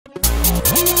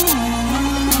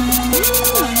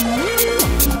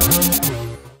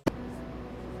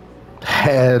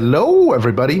Hello,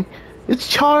 everybody. It's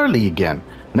Charlie again,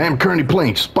 and I am currently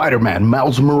playing Spider-Man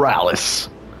Miles Morales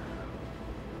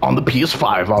on the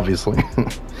PS5, obviously.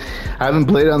 I haven't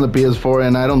played it on the PS4,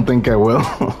 and I don't think I will.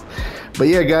 But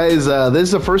yeah, guys, this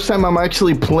is the first time I'm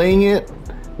actually playing it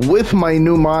with my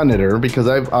new monitor, because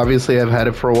I've had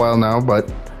it for a while now,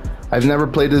 but I've never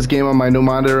played this game on my new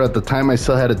monitor. At the time, I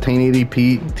still had a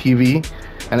 1080p TV,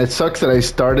 and it sucks that I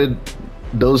started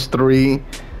those three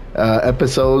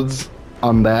episodes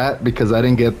on that because I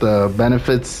didn't get the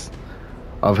benefits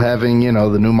of having, you know,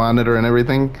 the new monitor and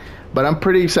everything. But I'm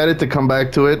pretty excited to come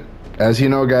back to it. As you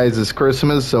know, guys, it's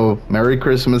Christmas, so Merry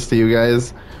Christmas to you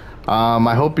guys.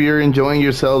 I hope you're enjoying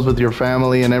yourselves with your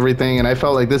family and everything, and I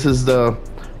felt like this is the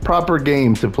proper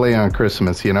game to play on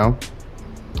Christmas, you know?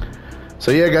 So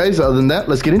yeah, guys, other than that,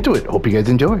 let's get into it. Hope you guys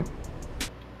enjoy.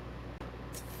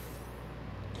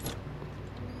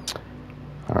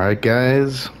 Alright,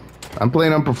 guys. I'm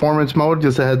playing on performance mode,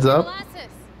 just a heads up.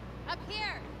 Molasses, up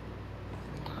here.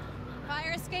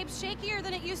 Fire escape's shakier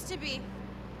than it used to be.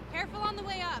 Careful on the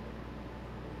way up.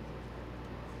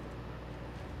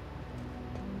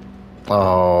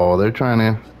 Oh, they're trying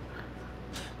to...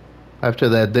 After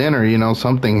that dinner, you know,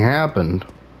 something happened.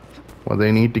 Well,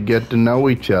 they need to get to know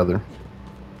each other.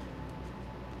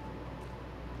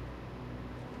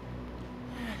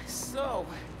 So,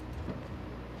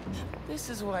 this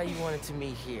is why you wanted to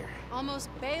meet here. Almost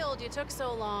bailed. You took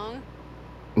so long.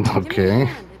 Okay.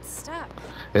 It's stuck.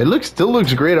 It still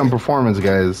looks great on performance,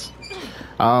 guys.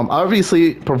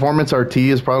 Obviously, performance RT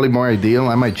is probably more ideal.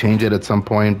 I might change it at some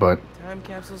point, but Time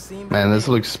capsule scene. man, this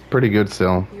looks pretty good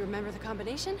still. You remember the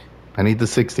combination? I need the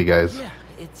 60, guys. Yeah,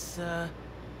 it's man,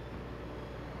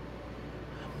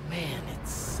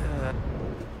 it's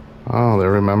Oh, they're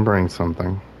remembering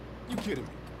something. You kidding me?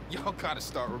 Y'all gotta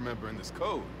start remembering this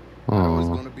code. I was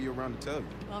Oh. gonna be around to tell you.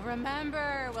 We'll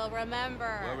remember. We'll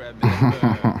remember. Well,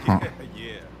 remember.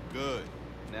 yeah, good.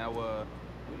 Now, what are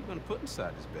you gonna put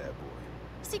inside this bad boy?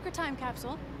 Secret time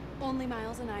capsule. Only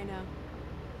Miles and I know.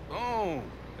 Oh,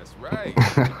 that's right.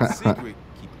 Keep it secret,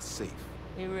 keep it safe.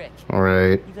 hey Rick. All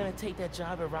right. You gonna take that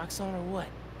job at Roxxon or what?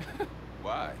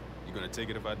 Why? You gonna take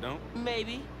it if I don't?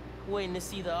 Maybe. Waiting to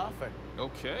see the offer.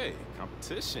 Okay,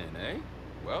 competition, eh?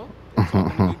 Well, they're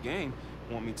talking a good game.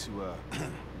 Want me to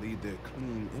lead the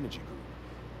clean energy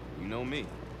group? You know me.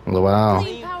 Wow.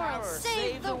 Clean power,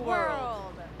 save the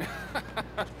world.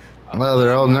 Well,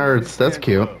 they're all nerds. That's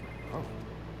cute. Oh,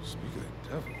 speak of the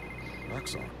devil,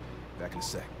 Roxxon. Back in a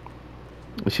sec.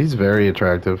 She's very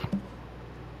attractive.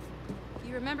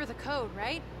 You remember the code,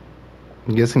 right?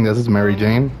 I'm guessing this is Mary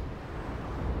Jane.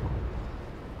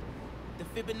 The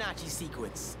Fibonacci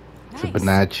sequence. Nice.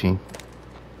 Fibonacci.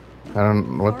 I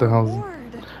don't... What the hell's... Reward.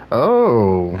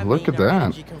 Oh, I look mean, at our that.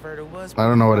 energy converter was I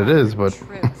don't know what it is, but...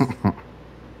 Truth.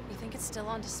 You think it's still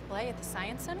on display at the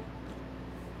Science Center?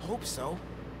 Hope so.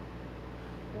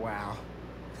 Wow.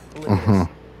 Look at this.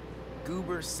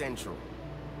 Goober Central.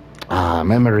 Ah,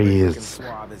 memories. Looking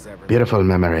suave as ever. Beautiful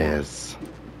memories.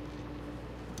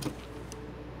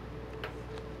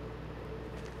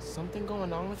 Something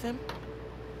going on with him?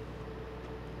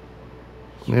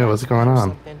 Yeah, what's going on?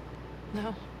 Something.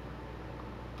 No.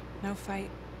 No fight.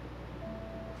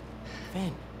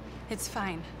 Finn, It's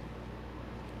fine.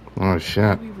 Oh,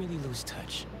 shit. did we really lose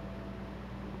touch?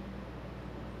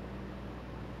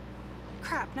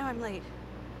 Crap, now I'm late.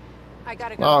 I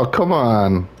gotta go. Oh, come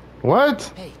on. What?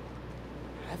 Hey,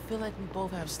 I feel like we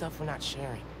both have stuff we're not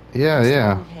sharing. Yeah, Next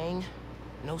yeah. time we hang,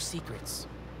 no secrets.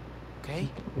 Okay?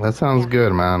 That sounds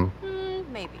good, man.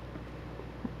 Maybe.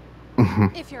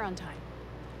 If you're on time.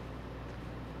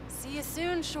 See you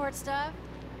soon, short stuff.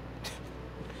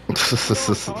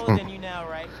 You're taller than you now,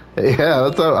 right? Yeah,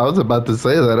 that's what I was about to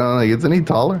say that. I'm like, isn't he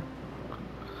taller?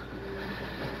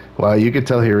 Wow, you could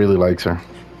tell he really likes her.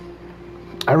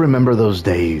 I remember those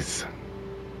days.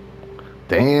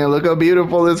 Damn, look how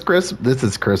beautiful this Christmas. This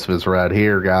is Christmas right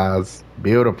here, guys.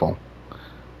 Beautiful.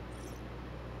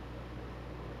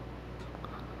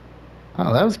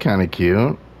 Oh, that was kind of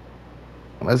cute.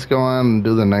 Let's go on and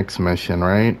do the next mission,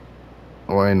 right?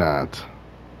 Why not?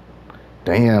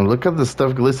 Damn, look at the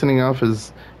stuff glistening off.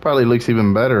 Is probably looks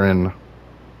even better in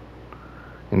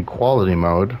quality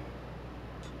mode.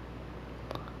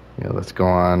 Yeah, let's go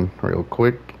on real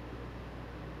quick.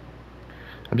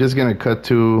 I'm just gonna cut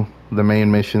to the main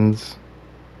missions.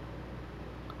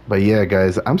 But yeah,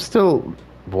 guys, I'm still...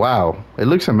 Wow, it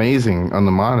looks amazing on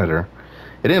the monitor.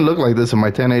 It didn't look like this on my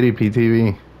 1080p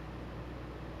TV.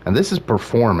 And this is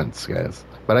performance, guys.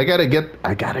 But I gotta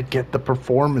get the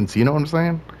performance, you know what I'm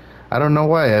saying? I don't know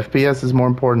why. FPS is more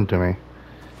important to me.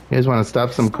 You guys want to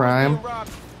stop some crime? I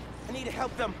need to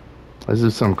help them. Let's do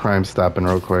some crime stopping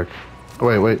real quick.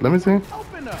 Wait, let me see.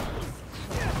 Open up.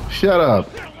 Shut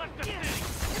up.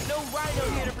 No rhino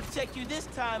here to protect you this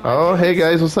time. Oh, hey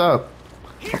guys, what's up?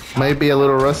 Might be a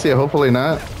little rusty, hopefully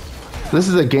not. This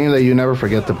is a game that you never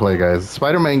forget to play, guys.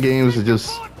 Spider-Man games are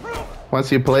just,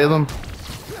 once you play them.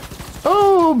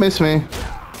 Oh, miss me.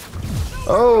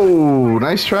 Oh,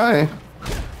 nice try.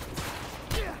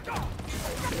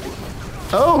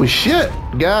 Oh, shit.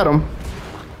 Got him.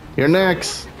 You're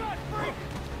next.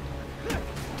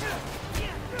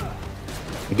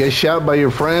 You get shot by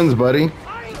your friends, buddy.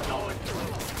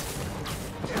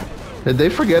 Did they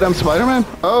forget I'm Spider-Man?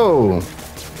 Oh.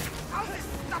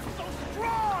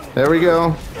 There we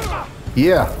go.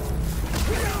 Yeah.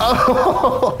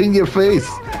 Oh, in your face.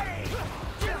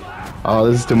 Oh,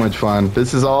 this is too much fun.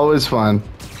 This is always fun.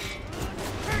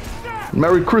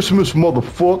 Merry Christmas,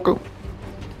 motherfucker.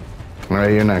 All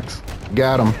right, you're next.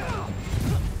 Got him.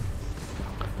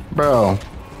 Bro.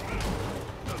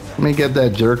 Let me get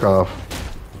that jerk off.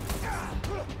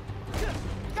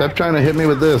 Stop trying to hit me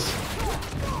with this.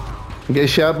 You get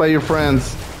shot by your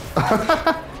friends.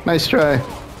 Nice try.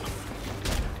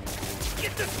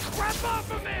 Get this crap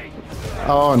off of me.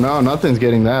 Oh no, nothing's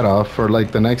getting that off for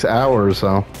like the next hour or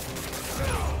so.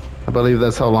 I believe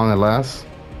that's how long it lasts.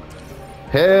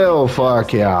 Hell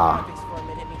fuck yeah.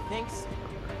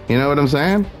 You know what I'm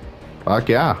saying? Fuck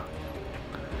yeah.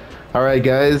 Alright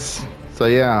guys, so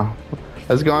yeah.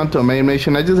 Let's go on to a main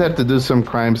mission. I just had to do some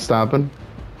crime stopping.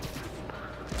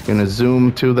 Gonna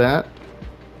zoom to that.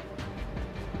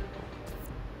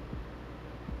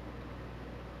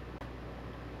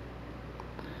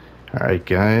 Alright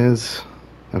guys.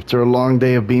 After a long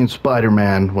day of being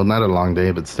Spider-Man, well not a long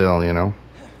day, but still, you know.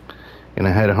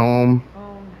 Gonna head home.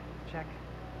 Phone, check.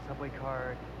 Subway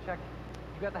card, check.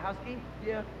 You got the house key?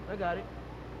 Yeah, I got it.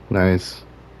 Nice.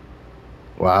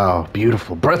 Wow,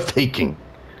 beautiful, breathtaking.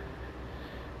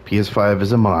 PS5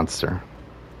 is a monster.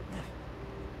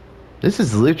 This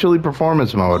is literally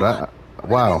performance mode.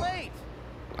 Wow.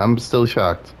 I'm still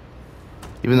shocked.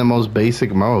 Even the most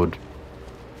basic mode.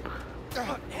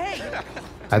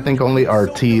 I think only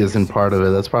RT isn't part of it.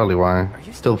 That's probably why.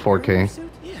 Still 4K.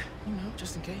 Yeah, you know,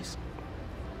 just in case.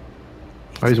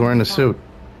 Oh, he's wearing a suit.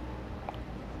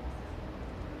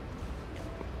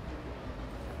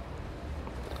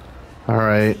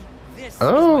 Alright.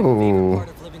 Oh.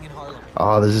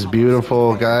 Oh, this is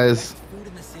beautiful, guys.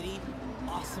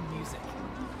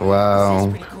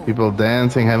 Wow. People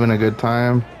dancing, having a good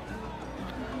time.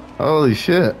 Holy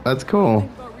shit, that's cool.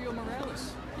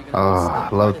 Oh, I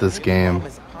love this game.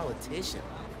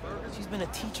 She's been a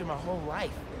teacher my whole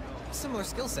life. Similar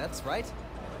skill sets, right?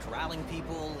 Corralling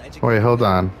people, educating. Wait, hold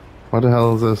on. What the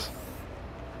hell is this?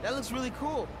 That looks really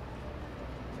cool.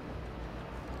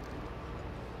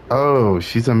 Oh,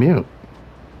 she's a mute.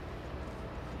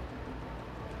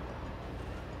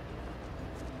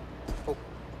 Oh.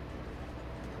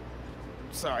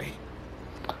 Sorry.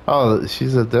 Oh,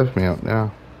 she's a deaf mute, yeah.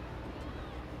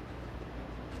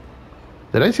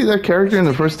 Did I see that character in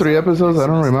the first 3 episodes? I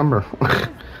don't remember.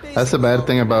 That's the bad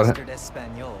thing about it.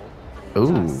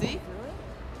 Ooh.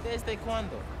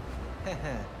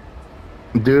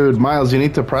 Dude, Miles, you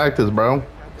need to practice, bro.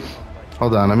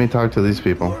 Hold on, let me talk to these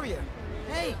people.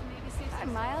 Hey. Hi,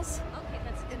 Miles.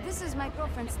 This is my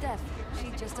girlfriend, Steph. She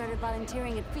just started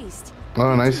volunteering at Feast.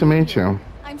 Oh, nice to meet you.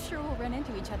 I'm sure we'll run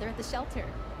into each other at the shelter.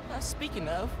 Speaking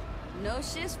of, No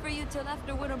shifts for you till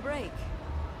after winter break.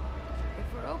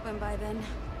 If we're open by then.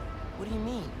 what do you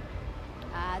mean?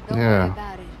 Don't Yeah. worry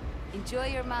about it. Enjoy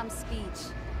your mom's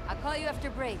speech. I'll call you after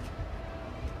break.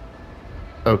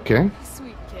 Okay.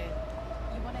 Sweet kid.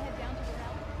 You want to head down to the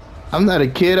rally? I'm not a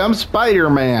kid, I'm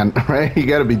Spider-Man, right? You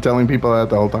gotta be telling people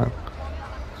that the whole time.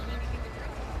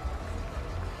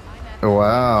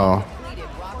 Wow.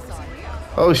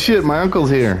 Oh shit, my uncle's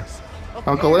here.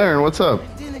 Uncle Aaron, what's up?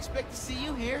 Didn't expect to see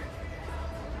you here.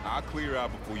 I'll clear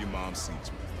out before your mom sees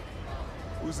me.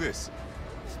 Who's this?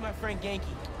 This is my friend Genki.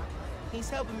 He's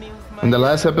helping me with my... In the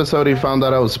last episode, he found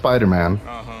out I was Spider-Man.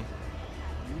 Uh-huh.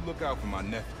 You look out for my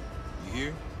nephew. You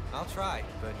hear? I'll try,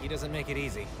 but he doesn't make it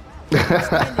easy.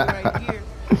 Standing right here.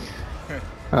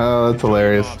 Oh, that's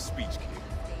hilarious. Mom's speech,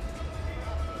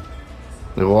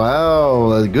 kid. Wow,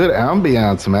 that's good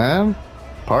ambiance, man.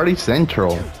 Party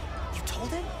Central. You told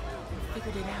him? You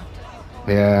figured it out.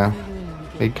 Yeah,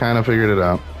 he kind of figured it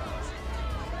out.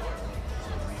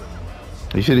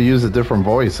 He should have used a different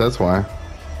voice, that's why.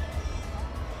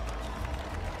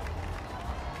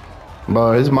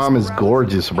 Bro, his mom is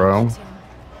gorgeous, bro.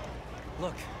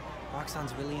 Look,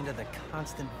 Roxanne's really into the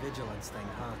constant vigilance thing,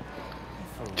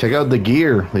 huh? Check out the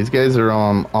gear. These guys are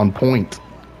on point.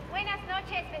 Buenas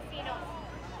noches, vecinos.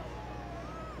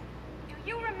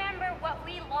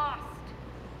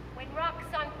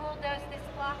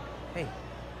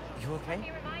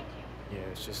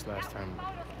 last time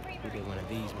we did one of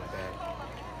these, my bad.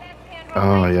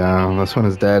 Oh yeah, that's when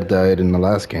his dad died in the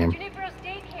last game.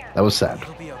 That was sad.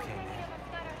 It'll be okay, man.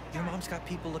 Your mom's got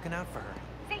people looking out for her.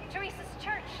 St. Teresa's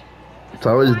Church. It's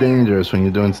always dangerous when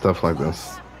you're doing stuff like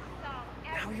this.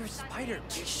 Now you're Spider.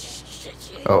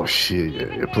 Oh shit!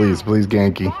 Yeah, please, please,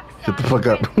 Genki, shut the fuck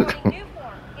up.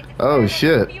 Oh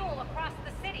shit!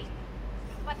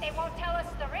 But they won't tell us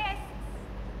the risks.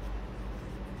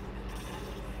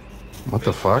 What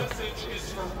the fuck?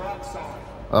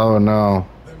 Oh no!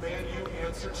 The man you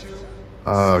answer to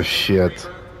Oh shit!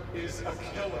 is a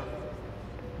killer.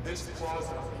 This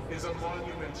plaza is a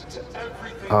monument to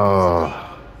everything.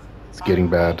 Oh, it's getting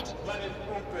bad. Let it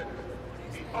open.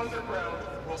 The underground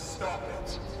will stop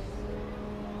it.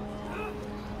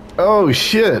 Oh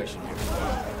shit!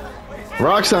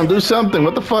 Roxanne, do something!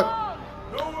 What the fuck?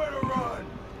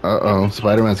 Uh-oh,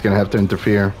 Spider-Man's gonna have to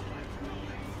interfere.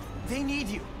 They need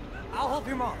you. I'll help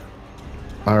your mom.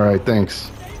 Alright, thanks.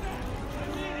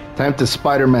 Time to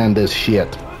Spider-Man this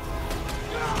shit.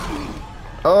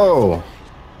 Oh!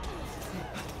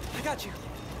 I got you.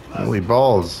 Holy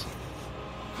balls.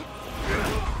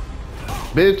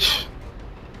 Bitch!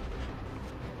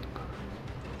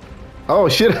 Oh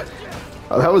shit!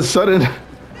 Oh, that was sudden.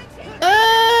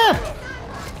 Ah!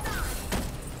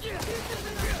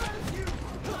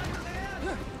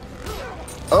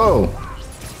 Oh!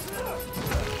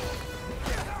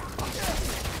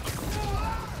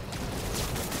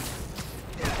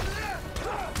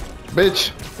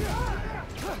 Bitch!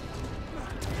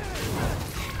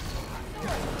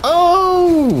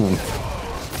 Oh!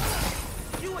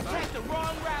 You attacked the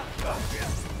wrong route.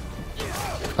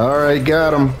 Alright,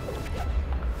 got him.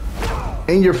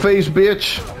 In your face,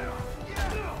 bitch.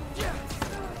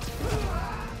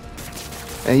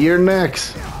 And you're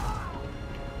next.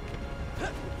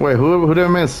 Wait, who did I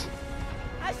miss?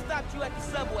 I stopped you at the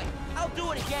subway. I'll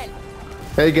do it again.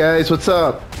 Hey guys, what's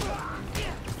up?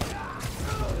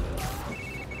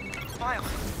 Miles,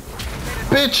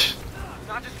 Bitch!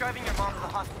 not just driving your mom to the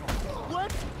hospital.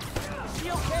 What? Is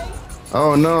she okay?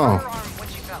 Oh no. Her arm when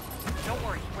she fell. Don't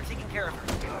worry, we're taking care of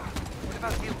her. What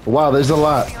about you? Wow, there's a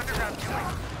lot. The underground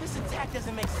doing? This attack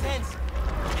doesn't make sense. I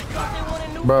thought they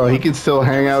wanted new Bro, he form. can still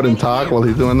hang out and talk while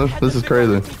he's doing this. This is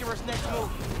crazy.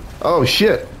 Oh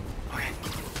shit.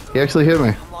 He actually hit me.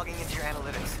 I'm logging into your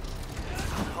analytics.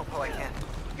 I'll help how I can.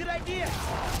 Good idea.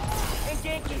 And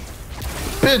Genki,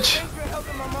 Bitch! thanks for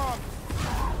helping my mom.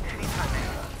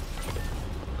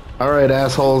 Alright,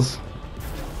 assholes.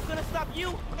 I'm gonna stop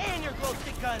you and your glow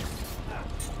stick gun.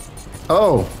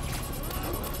 Oh.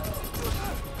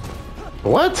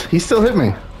 What? He still hit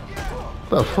me.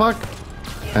 The fuck?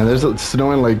 And there's it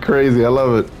snowing like crazy. I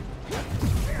love it.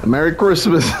 Merry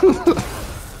Christmas.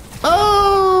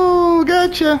 Oh,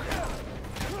 gotcha.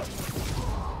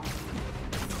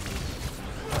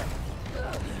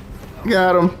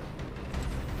 Got him.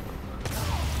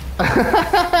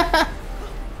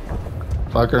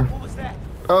 Fucker. What was that?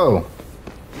 Oh.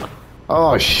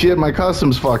 Oh shit, my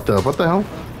custom's fucked up. What the hell?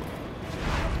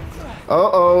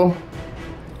 Uh-oh.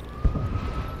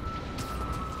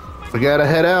 We gotta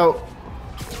head out.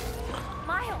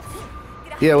 Miles.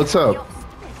 Yeah, what's up?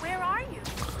 Where are you?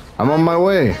 I'm on my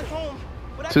way At home.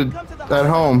 But I to can come to the at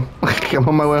home. I'm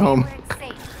on my way home. Where it's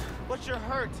safe. But you're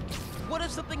hurt. What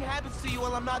if something happens to you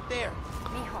while I'm not there?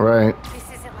 Mijo, Right.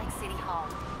 This isn't like City Hall.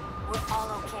 We're all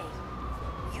okay.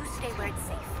 You stay where it's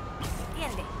safe.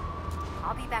 Entiende?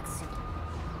 I'll be back soon.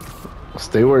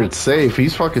 Stay where it's safe.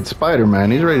 He's fucking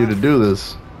Spider-Man. He's ready to do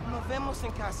this. Nos vemos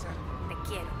en casa. Te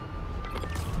quiero.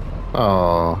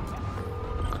 Oh.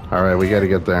 Alright, we gotta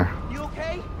get there. You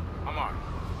okay? I'm on.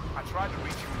 I tried to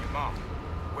reach you and your mom.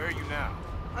 Where are you now?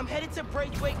 I'm headed to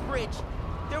Braithwaite Bridge.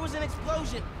 There was an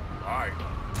explosion. Alright.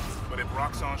 But if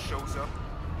Roxanne shows up,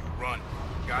 you run.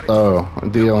 Got it? Oh, a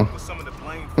deal. With some of the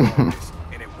blame for all this,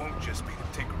 and it won't just be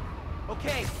the Tinkerer.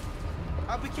 Okay.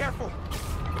 I'll be careful.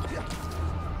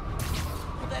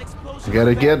 Well, that explosion We gotta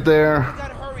was bad. get there. We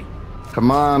gotta hurry.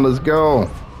 Come on, let's go.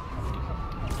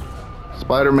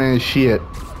 Spider-Man shit.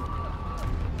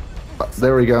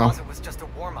 There we go. It was just a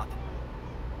warm-up.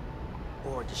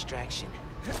 Or a distraction.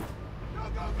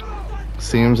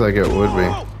 Seems like it would be.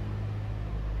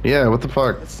 Yeah, what the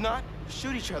fuck? Let's not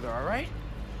shoot each other, all right?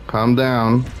 Calm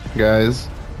down, guys.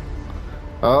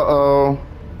 Uh-oh.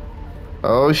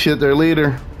 Oh shit, their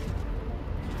leader.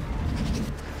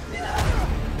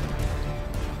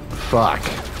 Fuck.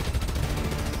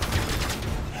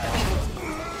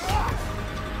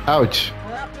 Ouch.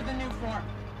 We're after the new form.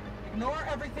 Ignore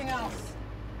everything else.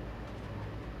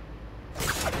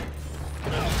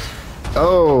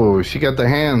 Oh, she got the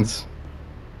hands.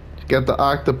 She got the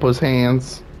octopus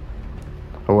hands.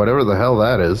 Or whatever the hell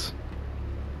that is.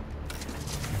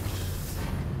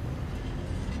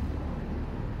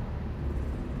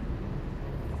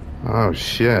 Oh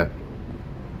shit.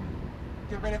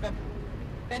 Get rid of him.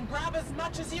 Then grab as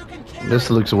much as you can carry. This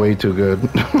looks way too good.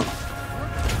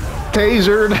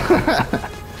 Tasered!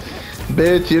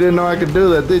 Bitch, you didn't know I could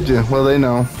do that, did you? Well, they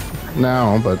know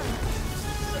now, but...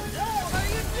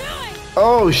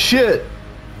 Oh shit!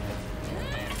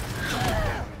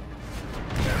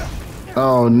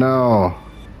 Oh no.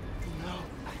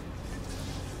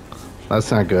 That's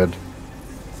not good.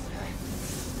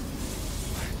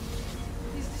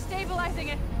 He's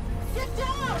destabilizing it. Get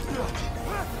down!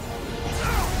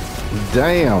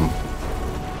 Damn.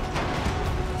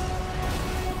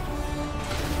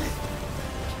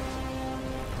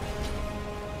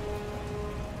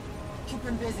 Keep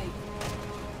him busy.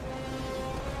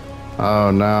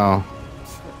 Oh no.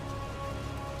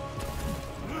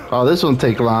 Oh, this won't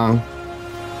take long.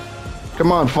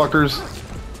 Come on, fuckers.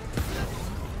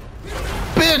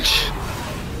 Bitch!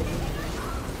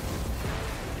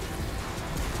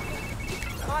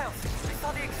 Miles, I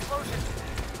saw the explosion.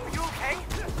 Are you okay?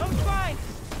 I'm fine.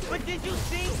 But did you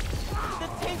see the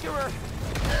Tinkerer?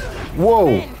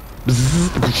 Whoa!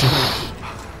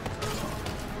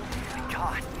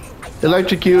 God.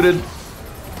 Electrocuted.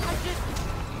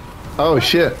 Oh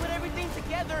shit. Put everything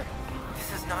together.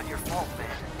 This is not your fault, man.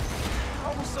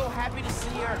 I was so happy to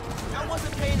see her. I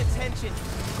wasn't paying attention.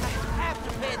 I have to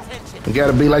pay attention. You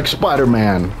gotta be like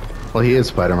Spider-Man. Well, he is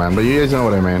Spider-Man, but you guys know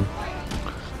what I mean.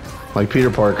 Like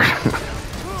Peter Parker.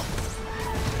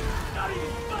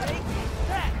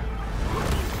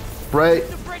 Right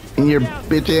in your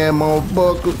bitch ammo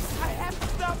book.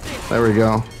 There we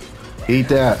go. Eat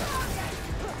that.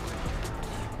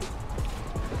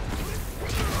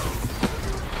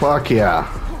 Fuck yeah.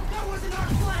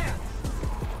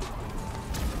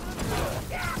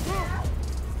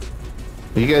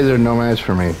 You guys are no match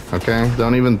for me, okay?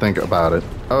 Don't even think about it.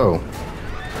 Oh.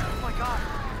 Oh my God.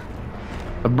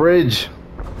 A bridge.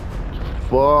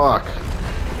 Fuck.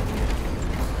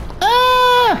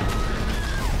 Ah!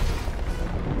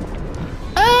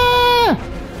 Ah!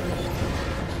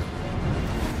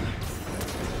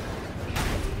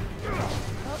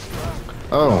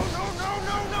 Oh.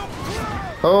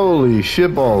 Holy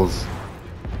shitballs.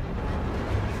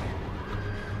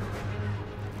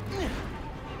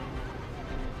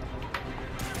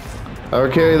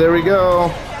 Okay, there we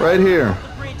go. Right here.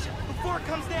 Before it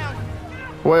comes down.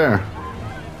 Where?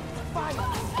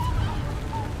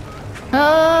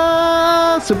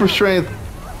 Ah, super strength.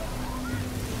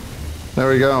 There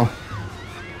we go.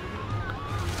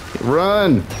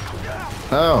 Run.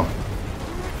 Oh.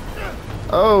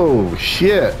 Oh,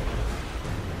 shit.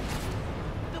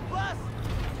 The bus.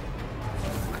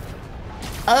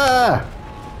 Ah.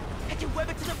 I can web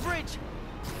it to the bridge.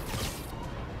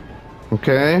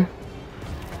 Okay.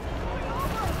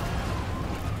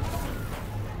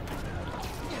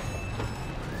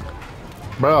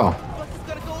 Bro. Bus is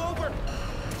gonna go over.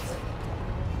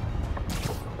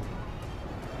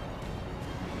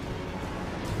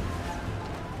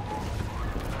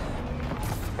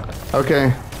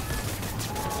 Okay.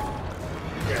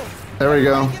 There we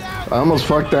go. I almost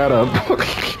fucked that up.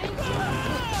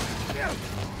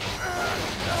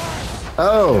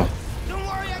 Oh. Don't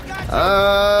worry, I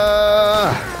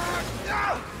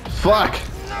got you. Fuck.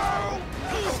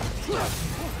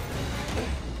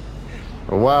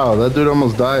 Wow, that dude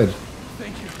almost died.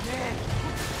 Thank you.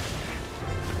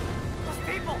 Those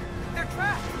people, they're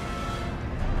trapped.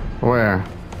 Where?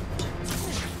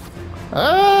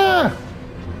 Ah!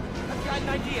 I've got an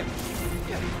idea.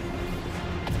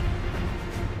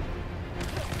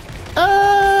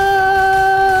 Ah!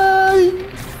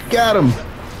 Got him. You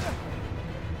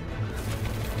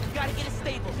gotta get it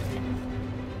stable.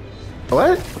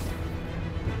 What?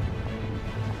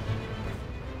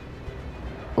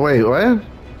 Wait, what?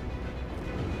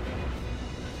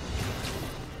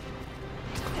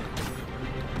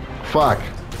 Fuck.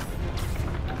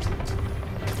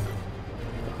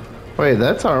 Wait,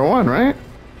 that's R1, right?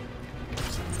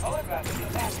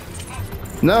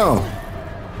 No.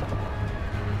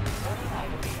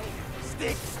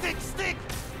 Stick.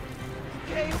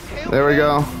 Okay. There we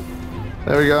go.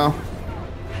 There we go.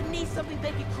 I need something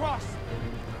they can cross.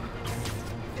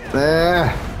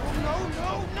 There.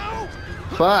 No.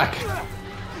 Fuck.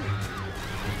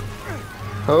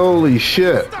 Holy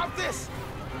shit. Stop this.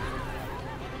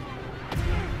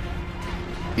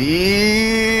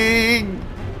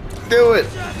 Do it.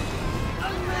 Just a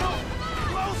little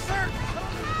closer.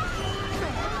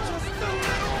 Just a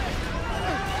little.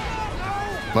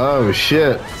 Oh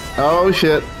shit. Oh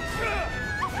shit.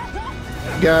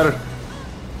 Got her.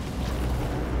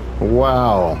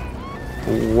 Wow.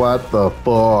 What the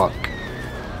fuck?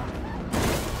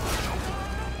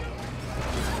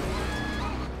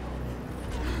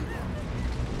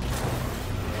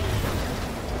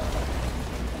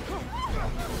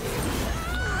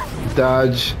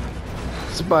 Dodge.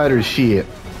 Spider shit.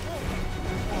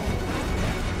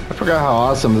 I forgot how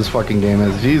awesome this fucking game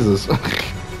is. Jesus.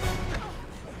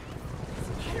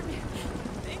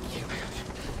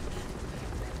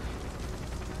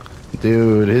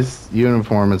 Dude, his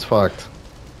uniform is fucked.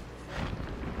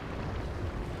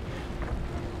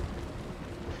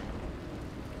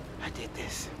 I did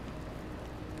this.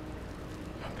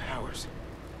 My powers.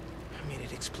 I made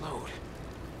it explode.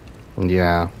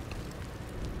 Yeah.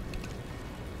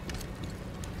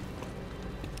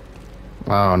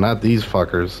 Oh, not these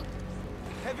fuckers.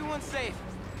 Everyone's safe.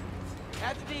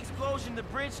 After the explosion, the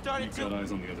bridge started You've got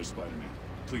eyes on the other Spider-Man.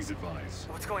 Please advise.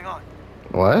 What's going on?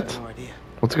 What? No idea.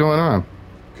 What's going on?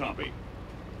 Copy.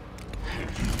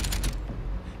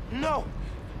 No!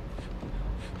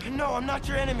 No, I'm not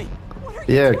your enemy.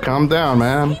 Yeah, calm down,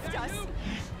 man.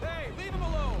 Hey, leave him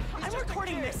alone. I'm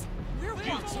recording this. We're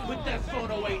watching. Put that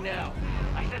phone away now.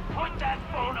 I said put that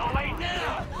phone away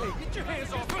now! Hey, get your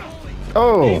hands off me.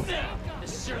 Oh.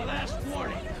 This is your last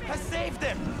warning. I saved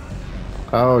him!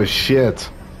 Oh, shit.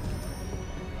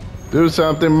 Do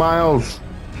something, Miles.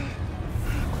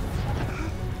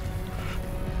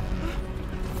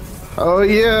 Oh,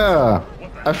 yeah.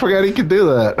 I forgot he could do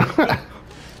that.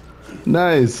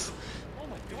 Nice.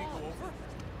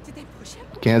 Did they push him?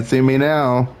 Can't see me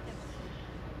now.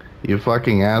 You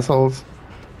fucking assholes.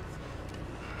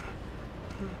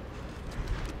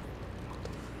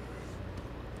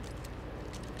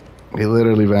 He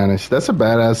literally vanished. That's a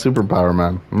badass superpower,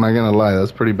 man. I'm not gonna lie,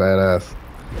 that's pretty badass.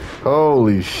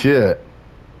 Holy shit.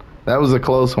 That was a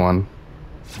close one.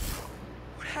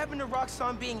 What happened to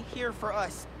Roxxon being here for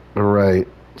us? Right.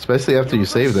 Especially after They you were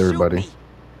gonna saved shoot everybody. me.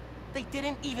 They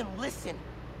didn't even listen.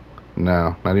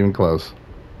 No, not even close.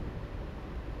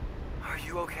 Are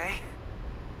you okay?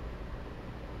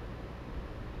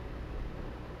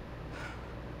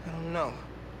 I don't know.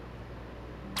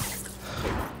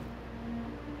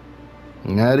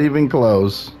 Not even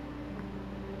close.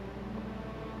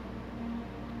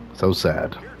 So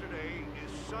sad. Here today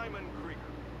is Simon Krieger,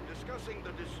 discussing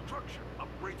the destruction of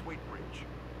Braithwaite Bridge.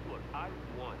 Look, I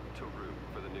want to root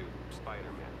for the new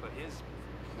Spider-Man, but his,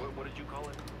 what did you call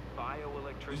it?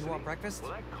 Bioelectricity? You want breakfast?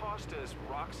 Well, that cost us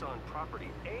Roxxon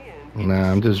property and...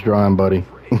 Nah, I'm just drawing, buddy.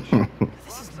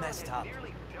 This is messed up.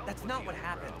 That's not what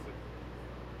happened.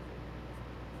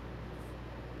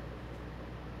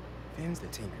 Finn's the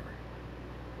tinkerer.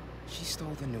 She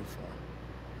stole the new form.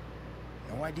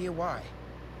 No idea why.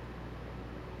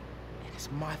 And it's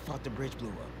my fault the bridge blew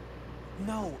up.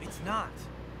 No, it's not.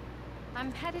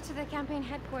 I'm headed to the campaign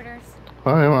headquarters.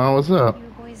 Hi, well, what's up?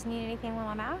 You boys need anything while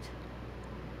I'm out?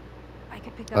 I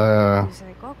could pick Uh, up dulce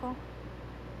de coco.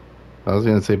 I was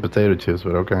gonna say potato chips,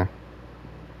 but okay.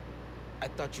 I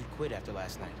thought you'd quit after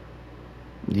last night.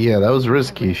 Yeah, that was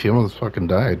risky. She almost fucking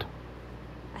died.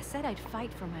 I said I'd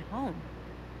fight for my home.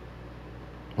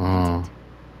 Oh.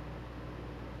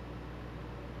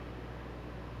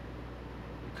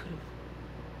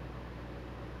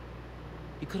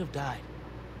 You could have died.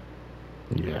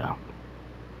 Yeah.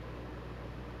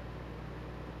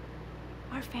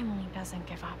 Our family doesn't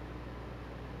give up.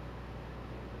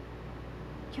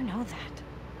 You know that.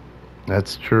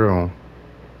 That's true.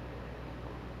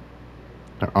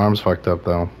 Her arm's fucked up,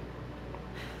 though.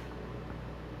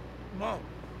 Mom.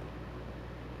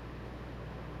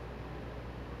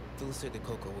 Dulce de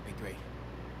coco would be great.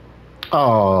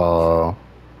 Oh.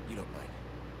 You don't mind.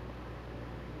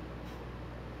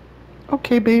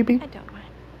 Okay, baby. I don't mind.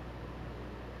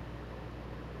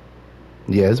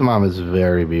 Yeah, his mom is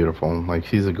very beautiful. Like,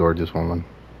 she's a gorgeous woman.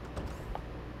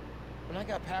 When I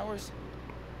got powers,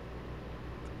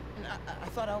 and I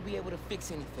thought I'll be able to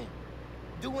fix anything.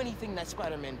 Do anything that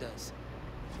Spider-Man does.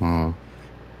 Hmm.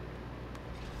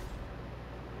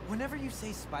 Whenever you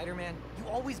say Spider-Man, you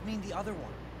always mean the other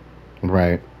one.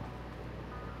 Right.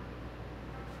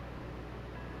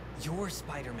 You're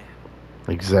Spider-Man.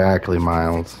 Exactly,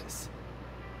 Miles. Fix this.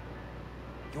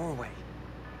 Your way.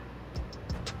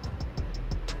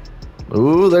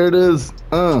 Ooh, there it is.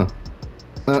 You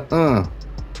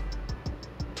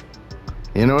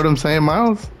know what I'm saying,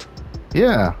 Miles?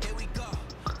 Yeah.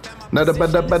 I don't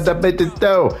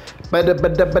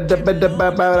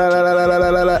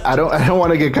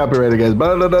want to get copyrighted, guys.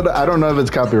 But I don't know if it's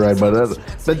copyright, but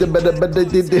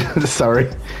sorry.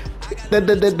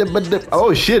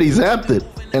 Oh shit, he zapped it.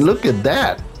 And look at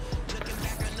that.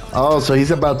 Oh, so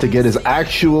he's about to get his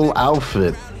actual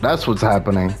outfit. That's what's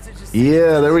happening.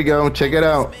 Yeah, there we go. Check it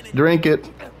out. Drink it.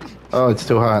 Oh, it's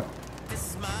too hot.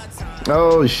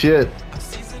 Oh, shit.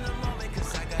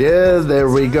 Yeah, there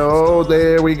we go.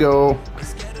 There we go.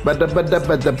 Guys,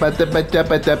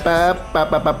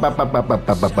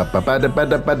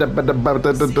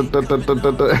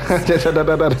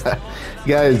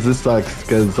 this sucks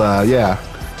because, yeah,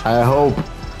 I hope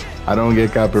I don't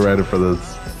get copyrighted for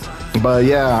this. But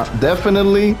yeah,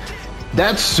 definitely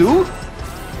that suit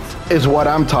is what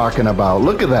I'm talking about.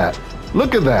 Look at that.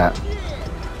 Look at that.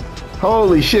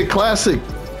 Holy shit, classic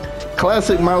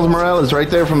Miles Morales right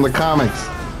there from the comics.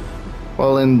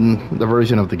 Well, in the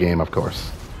version of the game, of course.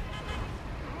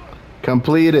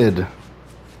 Completed.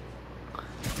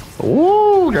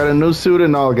 Woo, got a new suit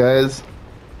and all, guys.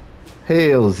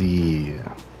 Hails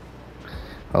yeah.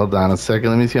 Hold on a second.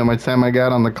 Let me see how much time I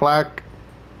got on the clock.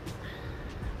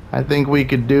 I think we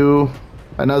could do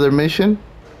another mission.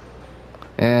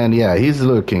 And yeah, he's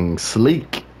looking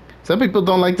sleek. Some people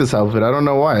don't like this outfit. I don't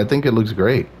know why. I think it looks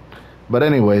great. But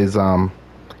anyways, yeah,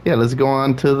 let's go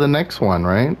on to the next one,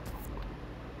 right?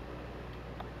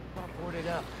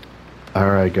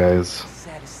 Alright, guys.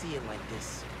 Sad to see it like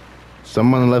this.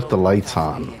 Someone left the lights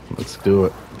on. Let's do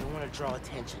it. Don't want to draw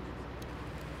attention.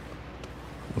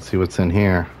 Let's see what's in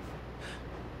here.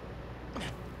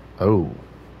 Oh.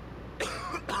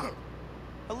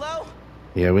 Hello?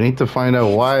 Yeah, we need to find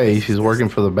out why she's working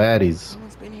for the baddies.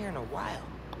 Someone's been here in a while.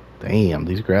 Damn,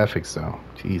 these graphics though.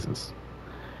 Jesus.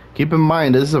 Keep in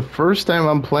mind, this is the first time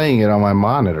I'm playing it on my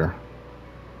monitor.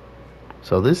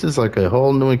 So this is like a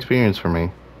whole new experience for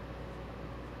me.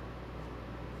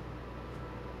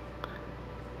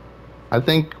 I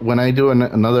think when I do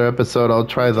another episode, I'll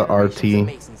try the RT,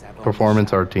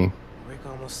 performance RT. Rick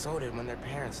almost sold it when their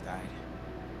parents died.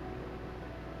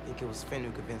 I think it was Finn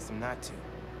who convinced them not to.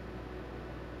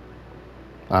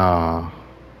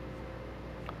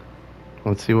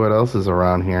 Let's see what else is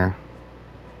around here.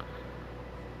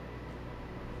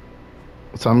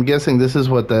 So I'm guessing this is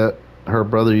what her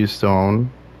brother used to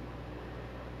own.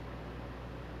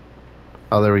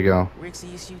 Oh, there we go. Rick's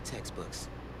ESU textbooks.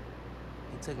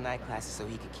 He took night classes so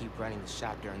he could keep running the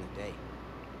shop during the day.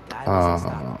 Guy was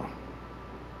unstoppable.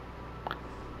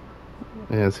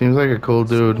 Yeah, it seems like a cool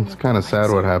dude. It's kind of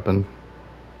sad what happened.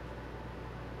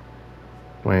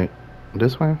 Wait,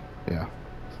 this way? Yeah.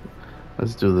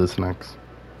 Let's do this next.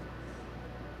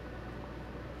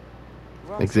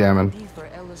 Examine. For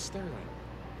Ella Sterling.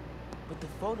 But the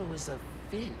photo is of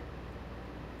Finn.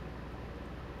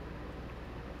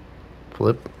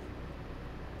 Flip.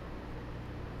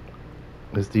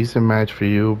 It's a decent match for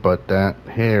you, but that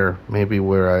hair, maybe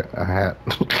wear a hat.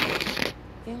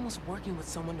 Finn was working with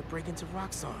someone to break into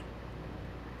Roxxon.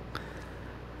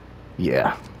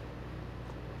 Yeah.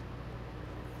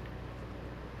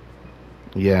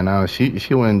 Yeah, no,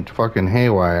 she went fucking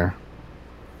haywire.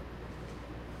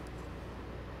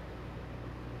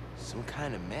 Some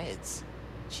kind of meds.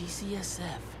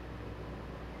 GCSF.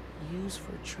 Used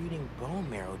for treating bone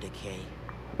marrow decay.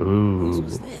 Ooh. Whose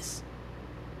was this?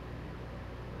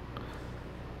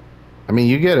 I mean,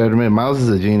 you gotta admit, Miles is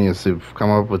a genius to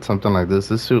come up with something like this.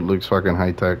 This suit looks fucking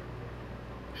high-tech.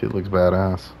 Shit looks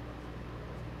badass.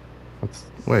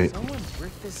 Wait. Someone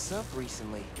bricked this up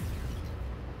recently.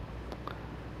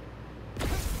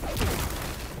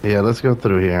 Yeah, let's go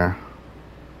through here.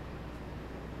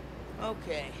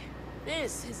 Okay,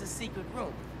 this is a secret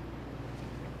room.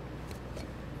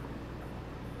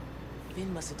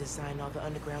 Finn must have designed all the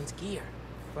underground's gear.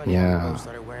 Funny how Yeah. people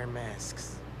started wearing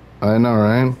masks. I know,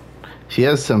 right? She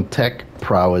has some tech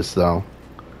prowess, though.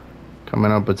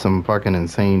 Coming up with some fucking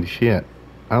insane shit.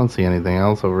 I don't see anything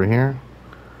else over here.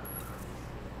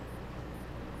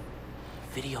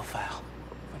 Video file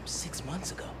from 6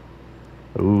 months ago.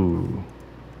 Ooh.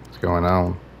 What's going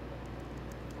on?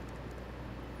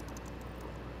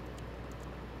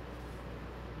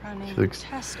 Running Looks-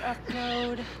 test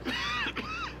upload.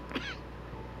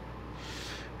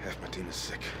 Half my team is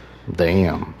sick.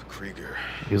 Damn. Krieger.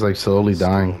 He's like slowly still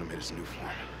dying. want him in his new form.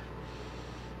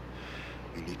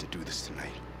 We need to do this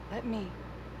tonight. Let me.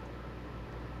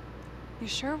 You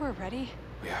sure we're ready?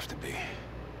 We have to be.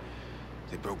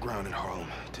 They broke ground in Harlem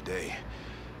today,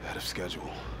 out of schedule.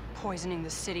 Poisoning the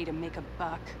city to make a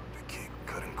buck. They keep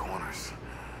cutting corners,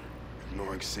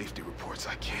 ignoring safety reports.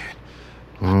 I can't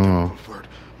Mm. let them pervert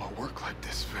my work like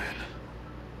this, Finn.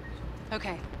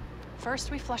 Okay.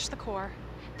 First we flush the core,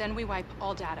 then we wipe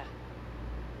all data.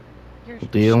 You're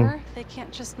Deal. sure they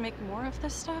can't just make more of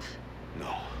this stuff?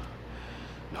 No.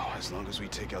 No, as long as we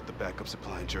take out the backup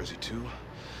supply in Jersey too.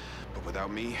 But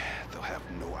without me, they'll have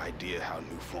no idea how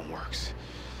new form works.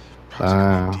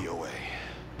 DOA.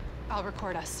 I'll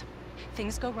record us.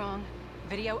 Things go wrong.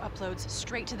 Video uploads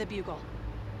straight to the Bugle.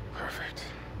 Perfect.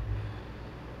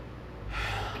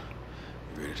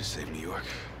 You ready to save New York?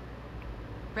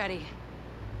 Ready.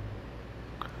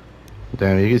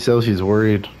 Damn, you can tell she's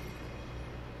worried.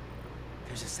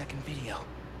 There's a second video.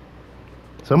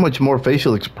 So much more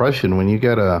facial expression when you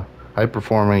got a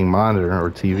high-performing monitor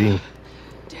or TV.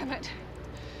 Damn it.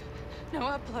 No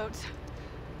uploads.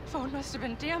 Phone must have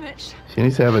been damaged. She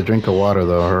needs to have a drink of water,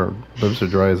 though. Her lips are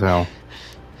dry as hell.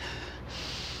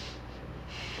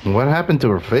 What happened to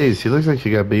her face? She looks like she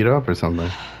got beat up or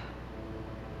something.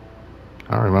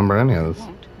 I don't remember any of this.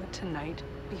 Won't let tonight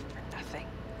be for nothing.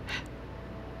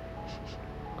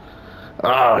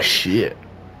 Oh, shit.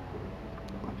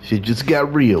 She just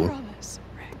got real. Promise,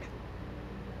 Rick.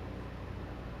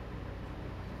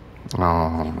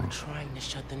 Oh. They were trying to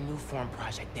shut the new form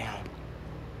project down.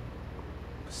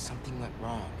 But something went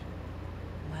wrong.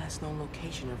 Last known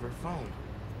location of her phone.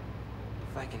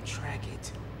 If I can track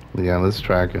it. Yeah, let's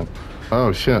track it.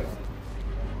 Oh, shit.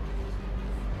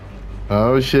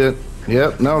 Oh, shit.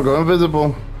 Yep, no, go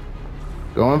invisible.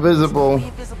 Go invisible. Be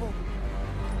invisible.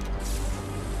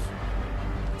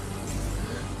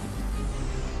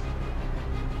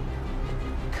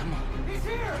 Come on. He's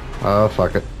here. Oh,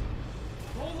 fuck it.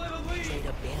 Don't let him leave. Straight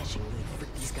up banishing me.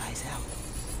 Freak these guys out.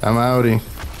 I'm outie.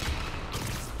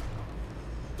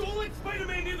 Don't let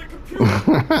Spider-Man near the computer.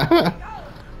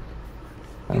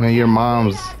 I mean, your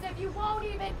mom's... If you won't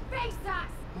even face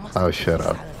us. Oh, shut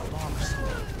up.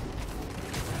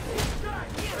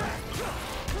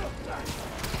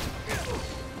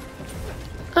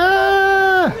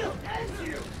 Ah!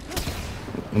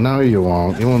 No, you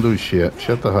won't. You won't do shit.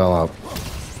 Shut the hell up.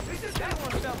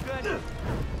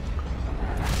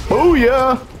 Oh,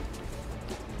 yeah!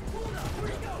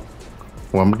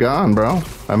 Well, I'm gone, bro.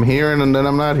 I'm here and then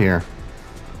I'm not here.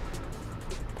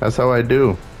 That's how I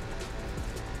do.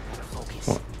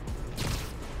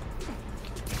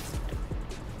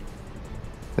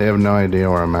 They have no idea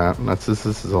where I'm at. This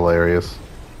is hilarious.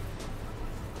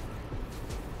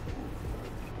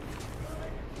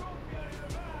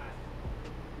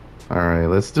 Alright,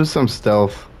 let's do some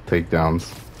stealth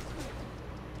takedowns.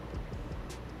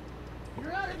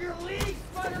 You're out of your league,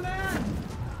 Spider-Man.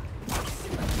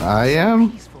 I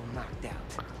am?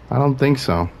 I don't think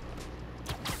so.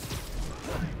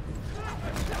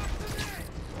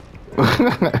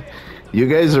 You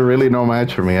guys are really no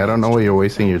match for me. I don't know why you're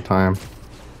wasting your time.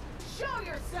 Show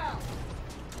yourself.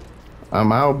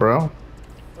 I'm out, bro.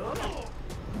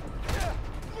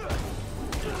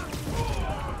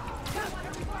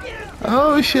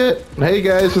 Oh shit. Hey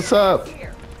guys, what's up?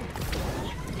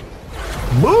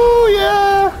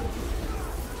 Booyah!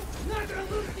 Not gonna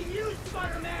lose to you,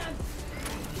 Spider-Man.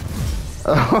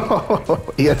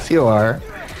 Oh, yes you are.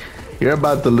 You're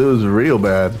about to lose real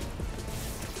bad.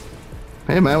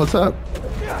 Hey man, what's up?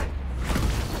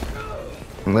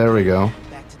 There we go.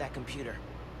 Back to that computer.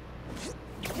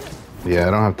 Yeah,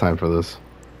 I don't have time for this.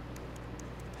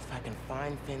 If I can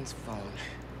find Finn's phone,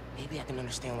 maybe I can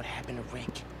understand what happened to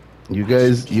Rick. You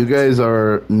guys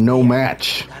are no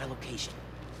match Got a location.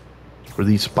 for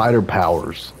these spider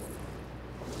powers.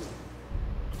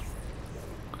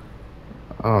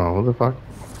 Oh, what the fuck?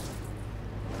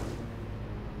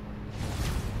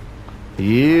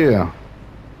 Yeah.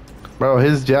 Bro,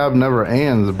 his job never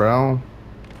ends, bro.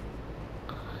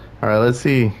 Alright, let's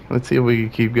see. Let's see if we can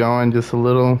keep going just a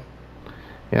little.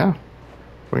 Yeah.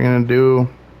 We're gonna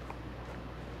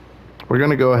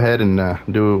go ahead and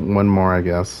do one more, I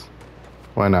guess.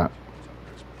 Why not?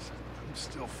 I'm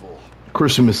still full.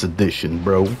 Christmas edition,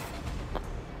 bro.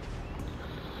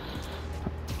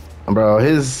 Bro,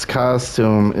 his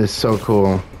costume is so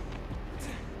cool.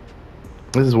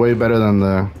 This is way better than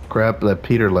the crap that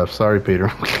Peter left. Sorry, Peter.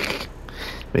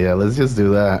 But yeah, let's just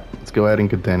do that. Let's go ahead and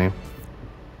continue.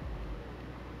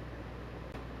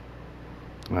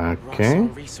 Okay.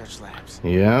 Roxanne Research Labs.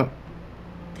 Yeah.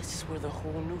 This is where the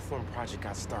whole new form project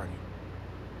got started.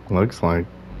 Looks like.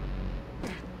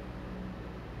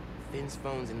 Finn's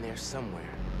phone's in there somewhere.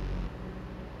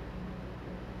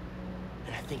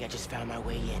 And I think I just found my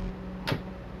way in.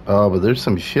 Oh, but there's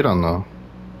some shit on the...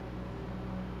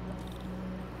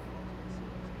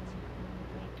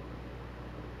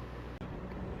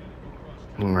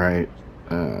 Right.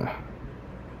 That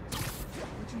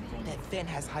Finn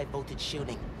has high voltage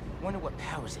shielding. Wonder what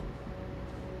powers it.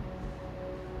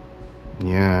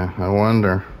 Yeah, I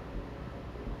wonder.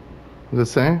 What does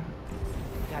it say?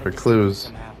 Gotta For disable it clues.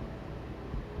 somehow.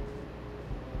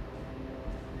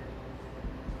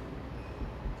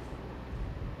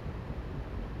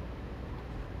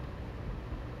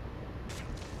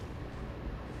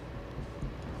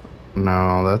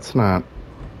 No, that's not.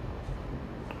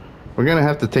 We're gonna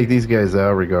have to take these guys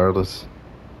out regardless.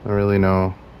 I really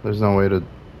know. There's no way to,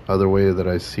 other way that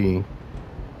I see.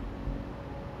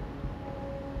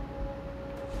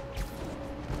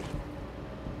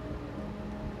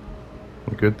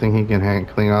 Good thing he can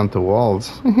cling on to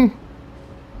walls.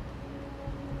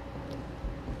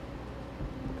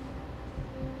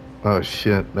 Oh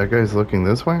shit, that guy's looking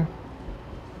this way?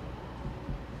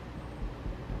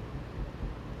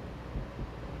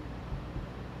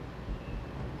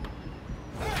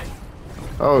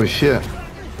 Oh shit.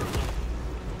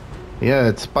 Yeah,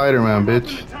 it's Spider-Man,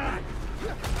 bitch.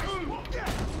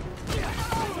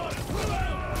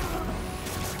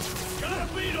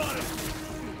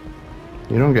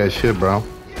 You don't get shit, bro.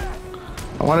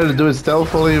 I wanted to do it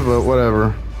stealthily, but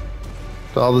whatever.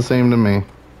 It's all the same to me.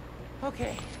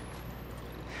 Okay.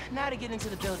 Now to get into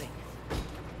the building.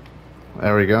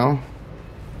 There we go.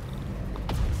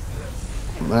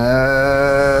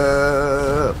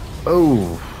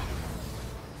 Oh.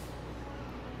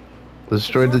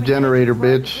 Destroyed the generator,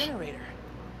 bitch.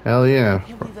 Hell yeah. I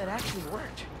can't believe that actually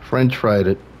worked. French fried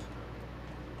it.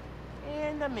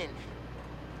 And I'm in.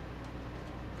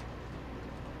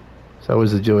 It's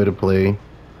always a joy to play.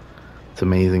 It's an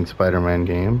amazing Spider-Man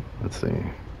game. Let's see.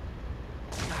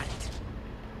 Got it.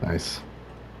 Nice.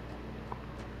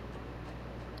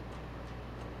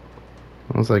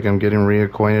 Looks like I'm getting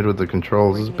reacquainted with the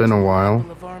controls. It's been a while.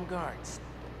 Of armed guards.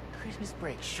 Christmas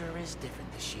break sure is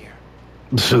different this year.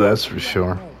 So that's for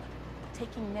sure.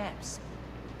 Taking naps,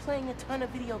 playing a ton of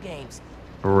video games.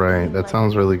 Right, that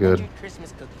sounds really good.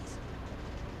 Christmas cookies.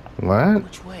 What?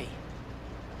 Which way?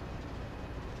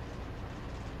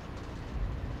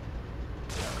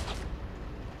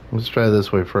 Let's try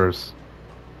this way first.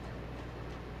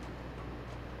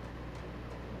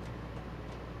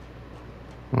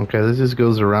 Okay, this just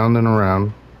goes around and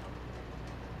around.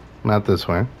 Not this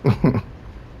way.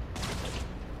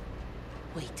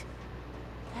 Wait,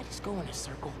 that is going in a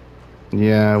circle.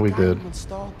 Yeah, we the guy did. Who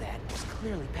installed that was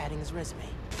clearly padding his resume.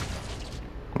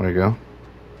 There we go.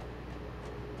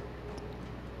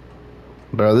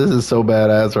 Bro, this is so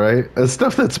badass, right? The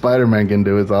stuff that Spider-Man can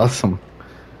do is awesome.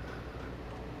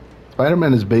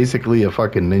 Spider-Man is basically a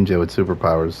fucking ninja with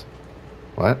superpowers.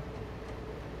 What?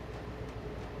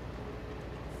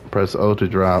 Press O to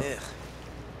drop.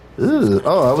 Ew.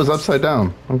 Oh, I was upside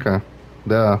down. Okay.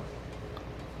 Duh.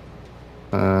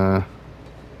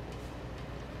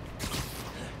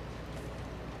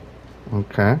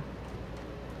 Okay.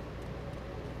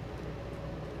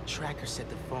 Tracker said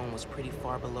the phone was pretty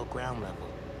far below ground level.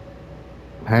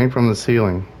 Hang from the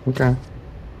ceiling. Okay.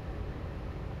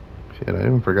 Shit, I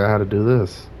even forgot how to do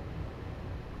this.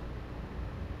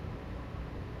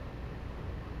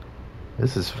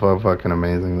 This is fucking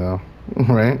amazing, though.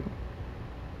 Right?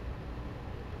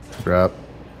 Drop.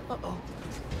 Uh-oh.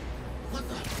 What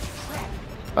the crap?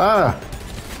 Ah!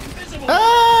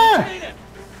 Ah!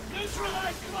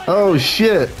 Oh,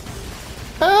 shit.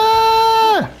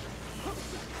 Ah!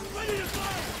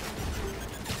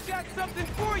 Got something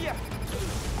for you.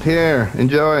 Here,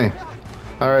 enjoy.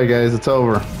 Alright, guys, it's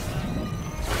over.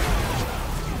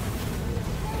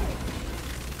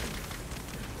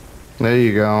 There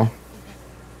you go.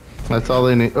 That's all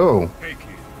they need. Oh.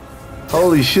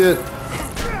 Holy shit.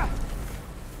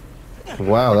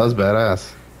 Wow, that was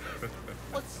badass.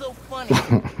 What's so funny?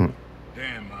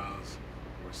 Damn, Miles.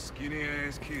 We're skinny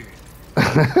ass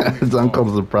kids. His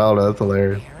uncle's a prowler. That's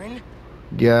hilarious.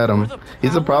 Get him.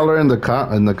 He's a prowler in the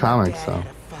comics, so.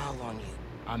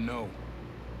 I know.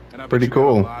 And I Pretty bet you got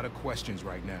cool. a lot of questions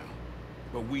right now.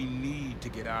 But we need to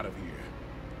get out of here.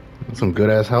 Some good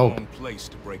ass help. Wrong place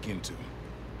to break into.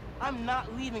 I'm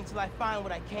not leaving till I find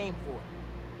what I came for.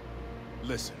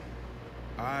 Listen,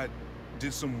 I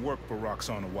did some work for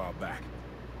Roxxon a while back.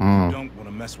 Hmm. You don't want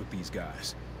to mess with these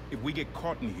guys. If we get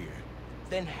caught in here,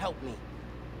 Then help me.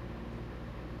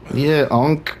 Yeah,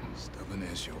 Unc. stubborn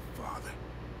as your father.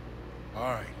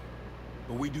 All right,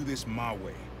 but we do this my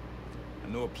way. I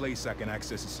know a place I can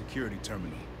access a security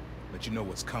terminal. Let you know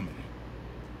what's coming.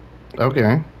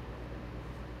 Okay.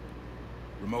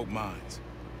 Remote mines.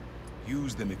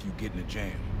 Use them if you get in a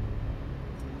jam.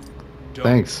 Don't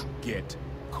Thanks. get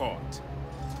caught.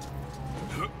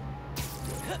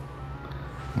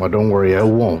 Well, don't worry, I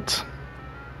won't.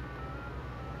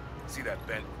 See that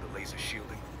vent with the laser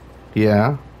shielding?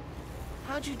 Yeah.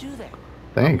 How'd you do that?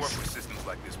 Thanks. I've worked with systems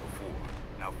like this before.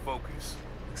 Now focus.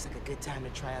 Looks like a good time to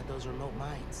try out those remote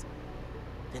mines.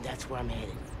 Then that's where I'm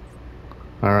headed.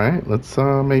 All right, let's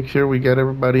make sure we get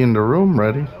everybody in the room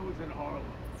ready. That was in Harlem.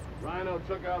 Rhino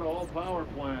took out a whole power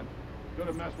plant. Could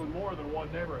have messed with more than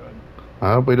one neighborhood.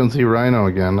 I hope we don't see Rhino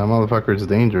again. That motherfucker is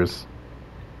dangerous.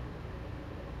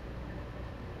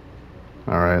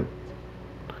 Alright.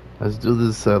 Let's do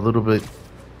this a little bit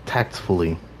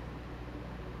tactfully.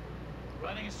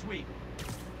 Running a sweep.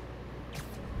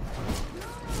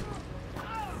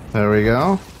 There we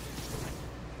go.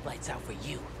 Lights out for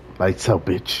you. Lights out,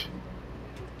 bitch.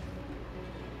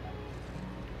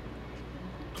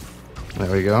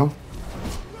 There we go.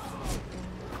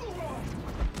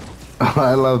 Oh,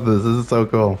 I love this. This is so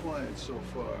cool. Quiet so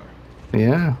far.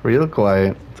 Yeah, real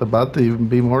quiet. It's about to even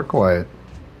be more quiet.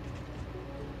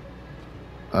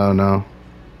 Oh no.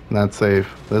 Not safe.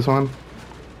 This one?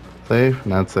 Safe?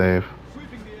 Not safe.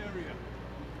 Sweeping the area.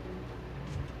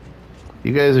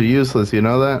 You guys are useless, you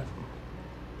know that?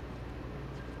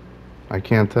 I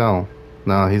can't tell.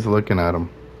 No, he's looking at him.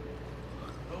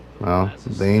 No,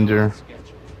 danger.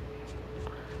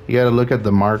 You gotta look at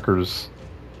the markers.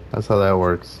 That's how that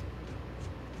works.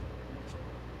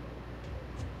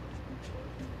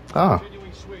 Ah.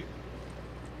 Continuing sweep.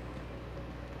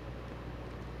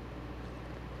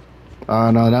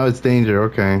 Oh no, now it's danger.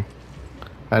 Okay.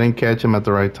 I didn't catch him at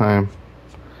the right time.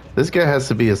 This guy has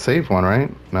to be a safe one,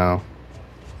 right? No.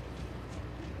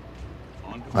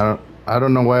 I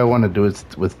don't know why I want to do it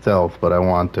with stealth, but I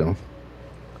want to.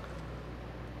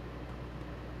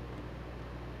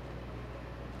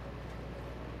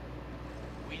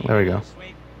 There we go.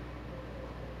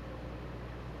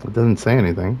 It doesn't say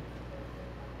anything.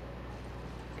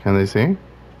 Can they see?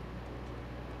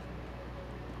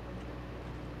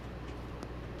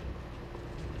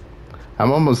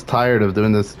 I'm almost tired of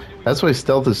doing this. That's why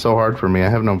stealth is so hard for me. I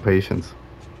have no patience.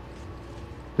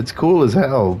 It's cool as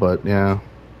hell, but yeah.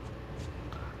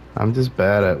 I'm just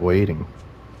bad at waiting.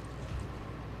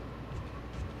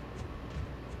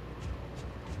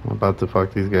 I'm about to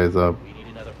fuck these guys up. We need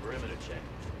another perimeter check.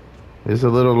 It's a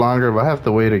little longer, but I have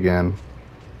to wait again.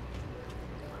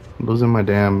 I'm losing my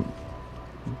damn...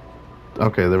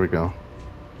 Okay, there we go.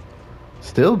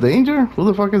 Still danger? Who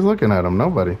the fuck is looking at him?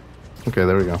 Nobody. Okay,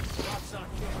 there we go.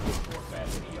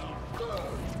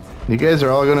 You guys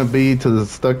are all gonna be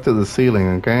stuck to the ceiling,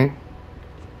 okay?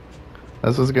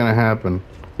 That's what's gonna happen.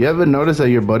 You haven't noticed that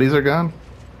your buddies are gone?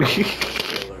 You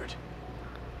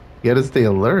gotta stay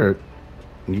alert.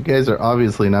 You guys are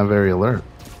obviously not very alert.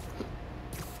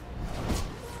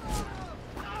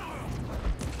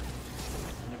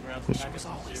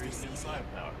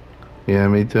 Yeah,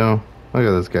 me too. Look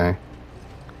at this guy. He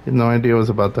had no idea what was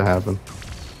about to happen.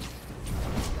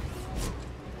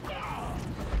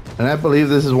 And I believe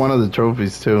this is one of the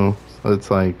trophies too. So it's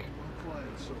like...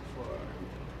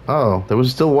 Oh, there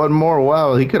was still one more.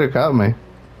 Wow, he could have caught me.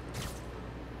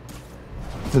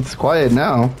 It's quiet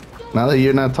now. Now that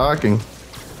you're not talking.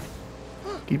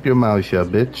 Keep your mouth shut,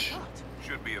 bitch.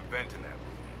 Should be a vent in that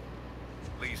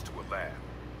room. Leads to a lab,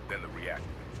 then the reactor.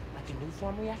 Like a new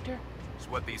form reactor? It's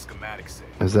what these schematics say.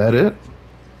 Is that it?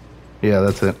 Yeah,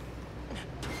 that's it.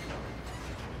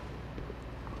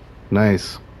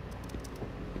 Nice.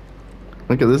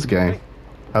 Look at this guy.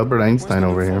 Albert Einstein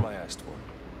over here.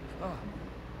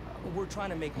 We're trying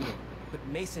to make more, but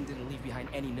Mason didn't leave behind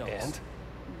any notes. And?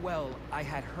 Well, I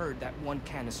had heard that one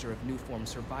canister of new form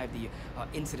survived the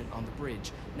incident on the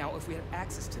bridge. Now, if we had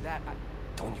access to that,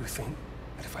 Don't you think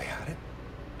that if I had it,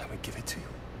 I would give it to you?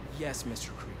 Yes, Mr.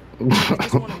 Krieger. I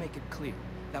just want to make it clear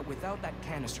that without that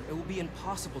canister, it will be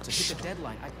impossible to hit the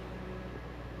deadline.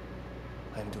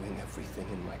 I'm doing everything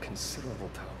in my considerable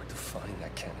power to find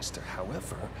that canister.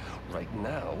 However, right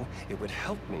now, it would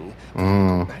help me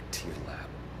go back to your lab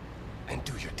and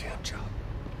do your damn job.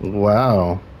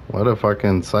 Wow. What a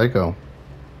fucking psycho.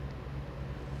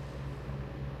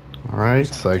 Alright,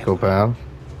 psychopath.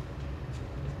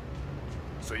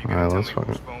 So you Alright, gonna let's tell me fucking...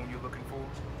 whose phone you're looking for?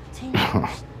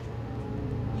 Teammates,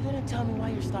 you gonna tell me why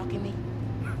you're stalking me?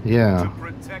 Yeah. To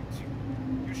protect you.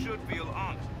 You should feel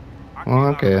honored. Well,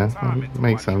 okay.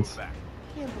 Makes sense. I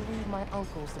can't believe my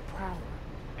uncle's the prowler.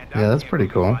 Yeah, that's pretty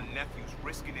cool. My nephew's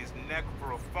risking his neck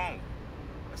for a phone.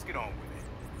 Let's get on with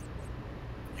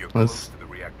it. You're Let's close to the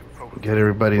reactor prototype. get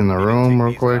everybody in the room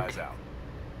real quick.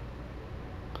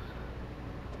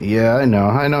 Yeah, I know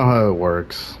how it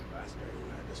works.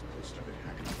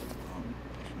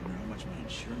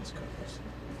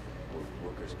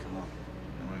 Workers comp.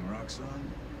 Knowing Roxxon?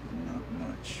 Not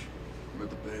much. About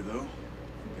to pay though.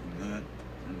 Give them that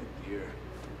and the gear.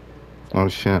 Oh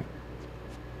shit.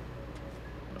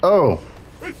 Oh!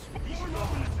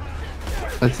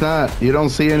 It's not. You don't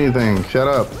see anything. Shut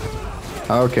up.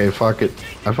 Okay, fuck it.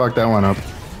 I fucked that one up.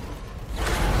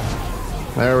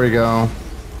 There we go.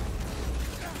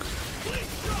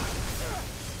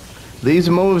 These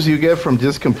moves you get from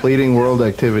just completing world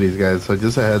activities, guys. So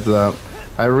just a heads up.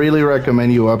 I really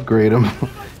recommend you upgrade them.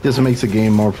 Just makes the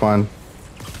game more fun.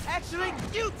 Actually,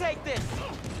 you take this.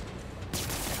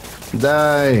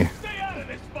 Die.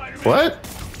 What?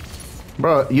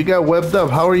 Bro, you got webbed up.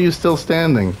 How are you still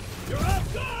standing?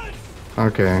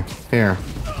 Okay, here.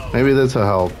 Maybe this will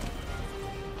help.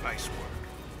 Nice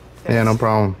work. Yeah, no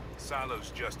problem.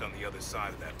 Silo's just on the other side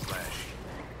of that flash.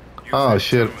 Use Oh, that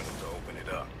shit. terminal to open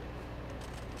it up.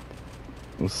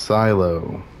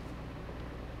 Silo.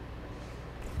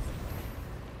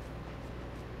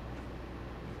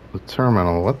 The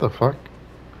terminal. What the fuck?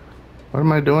 What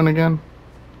am I doing again?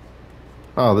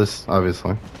 Oh, this,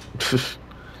 obviously.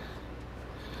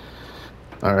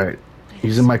 Alright.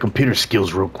 Using my computer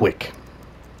skills real quick.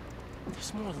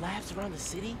 There's more labs around the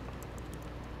city?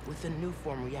 With a new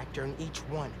form reactor in each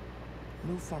one.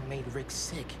 New form made Rick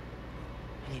sick.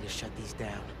 I need to shut these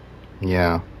down.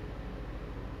 Yeah.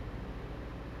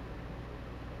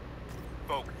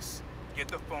 Focus. Get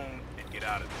the phone and get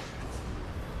out of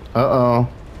there. Uh-oh.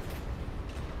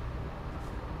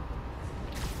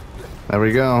 There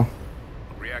we go.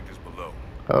 Reactors below.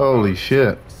 Holy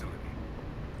shit.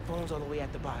 Phone's all the way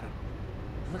at the bottom.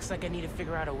 Looks like I need to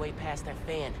figure out a way past that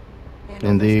fan. And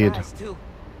Indeed. those guys, too.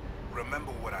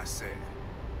 Remember what I said.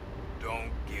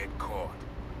 Don't get caught.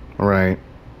 Right.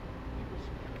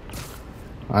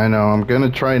 I know, I'm gonna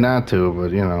try not to,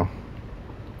 but you know.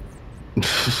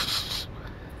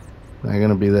 Not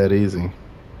gonna be that easy.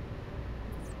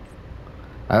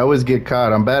 I always get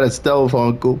caught. I'm bad at stealth,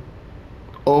 Uncle.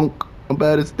 I'm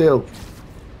bad at stealth.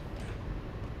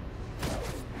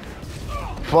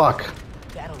 Fuck.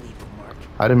 That'll leave a mark.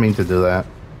 I didn't mean to do that.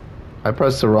 I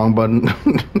pressed the wrong button.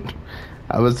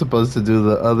 I was supposed to do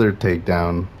the other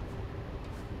takedown.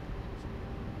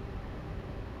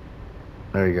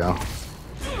 There you go.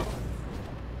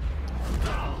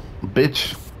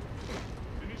 Bitch.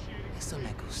 Eso me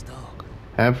gustó.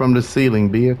 Hand from the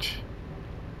ceiling, bitch.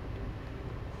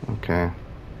 Okay.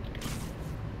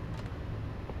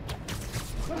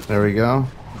 There we go.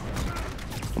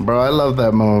 Bro, I love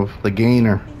that move. The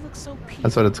gainer.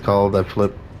 That's what it's called, that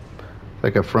flip.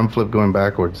 Like a front flip going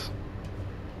backwards.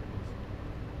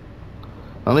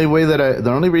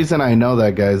 The only reason I know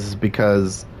that, guys, is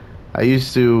because I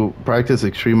used to practice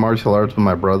extreme martial arts with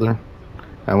my brother,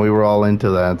 and we were all into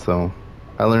that, so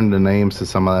I learned the names to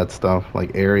some of that stuff,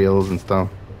 like aerials and stuff.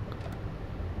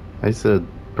 I used to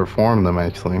perform them,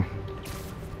 actually.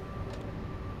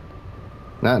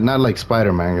 Not like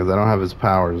Spider-Man, because I don't have his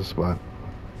powers, but...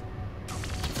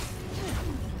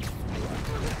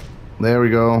 There we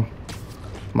go.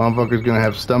 Motherfucker's gonna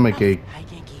have stomach ache.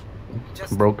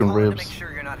 Broken ribs. Make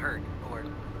sure you're not hurt, or,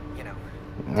 you know.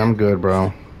 I'm good,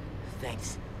 bro.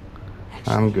 Thanks.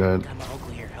 I'm good. Got my uncle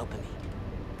here helping me.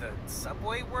 The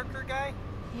subway worker guy?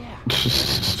 Yeah.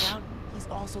 Turns out he's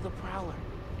also the Prowler.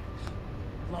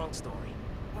 Long story.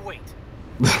 Wait.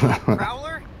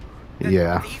 Prowler? The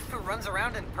Yeah. thief who runs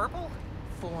around in purple?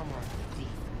 Former thief.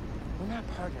 We're not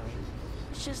partnering.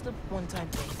 It's just a one-time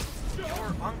thing.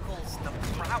 Your uncle's the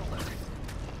Prowler.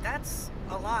 That's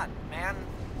a lot, man.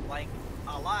 Like,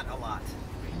 a lot.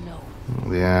 No.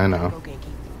 Yeah, I know. Go,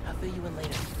 Genki. I'll fill you in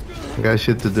later. I got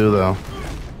shit to do, though.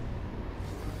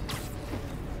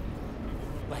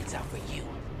 Lights out for you.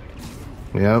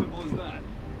 Yep.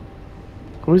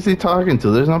 Who is he talking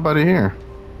to? There's nobody here.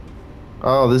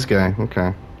 Oh, this guy.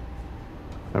 Okay.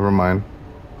 Never mind.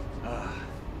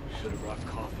 Should have brought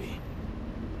coffee.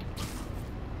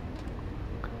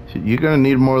 You're gonna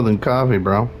need more than coffee,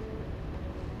 bro.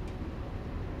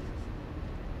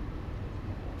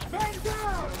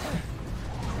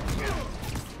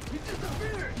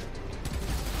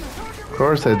 Of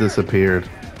course I disappeared.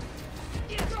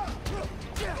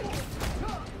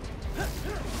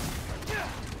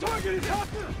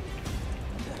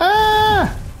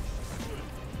 Ah!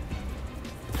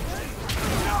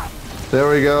 There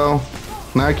we go.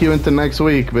 Knock you into next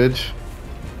week, bitch.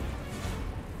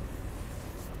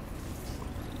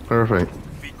 Perfect.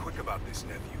 Be quick about this,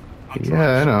 nephew.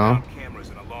 Yeah, I know. Cameras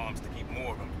and alarms to keep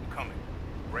more of them from coming.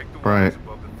 Break the Right. wires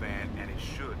above the fan, and it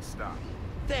should stop.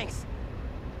 Thanks.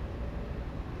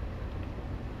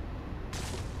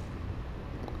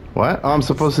 What? Oh, I'm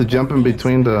supposed to jump in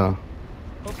between the...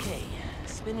 Okay.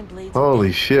 Spinning blades.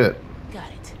 Holy shit.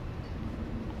 Got it.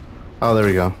 Oh, there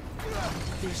we go.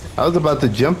 I was about to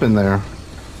jump in there.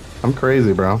 I'm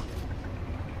crazy, bro.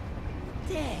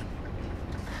 Dang.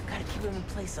 Gotta keep him in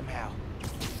place somehow.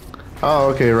 Oh,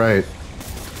 okay, right.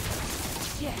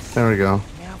 Yes. There we go.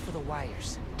 Now for the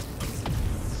wires.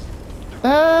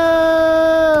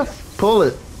 Ah! Pull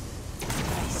it.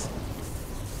 Nice.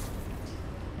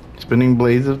 spinning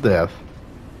blades of death.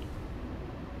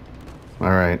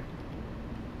 Alright.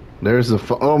 There's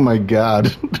the oh my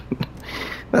god.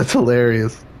 That's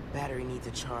hilarious. Battery needs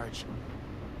a charge.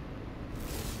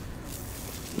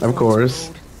 Of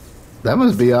course. That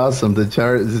must be awesome to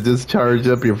just charge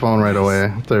up your phone right away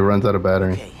until it runs out of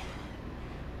battery. Okay.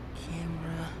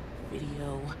 Camera,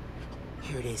 video.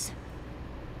 Here it is.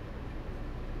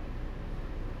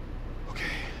 Okay.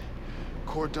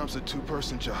 Core dump's a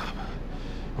two-person job.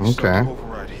 Okay. Start the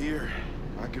override here.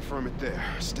 I confirm it there.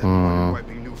 Step one,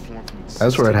 wiping new form from the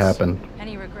That's where it systems. happened.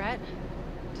 Any regret?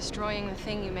 Destroying the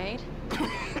thing you made?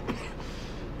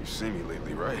 You've seen me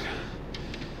lately, right?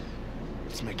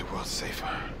 Let's make the world safer.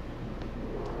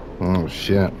 Oh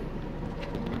shit.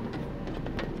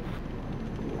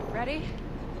 Ready?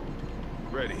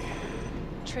 Ready.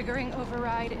 Triggering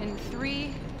override in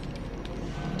 3,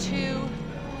 2.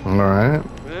 Alright.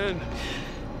 Ben.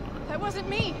 That wasn't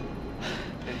me.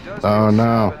 Oh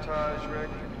no.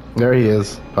 There he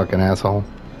is. Fucking asshole.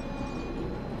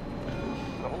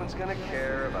 No one's gonna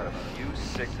care about a few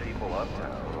sick people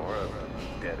uptown or a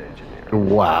dead engineer.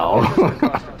 Wow. It's just the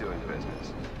cost of doing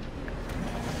business.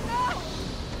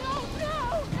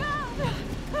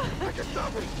 I can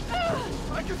stop it.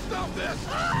 I can stop this.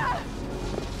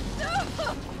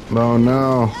 Oh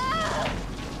no.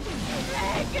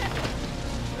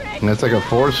 That's like a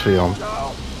force field.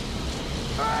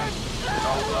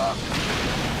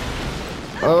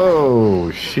 Oh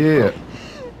shit.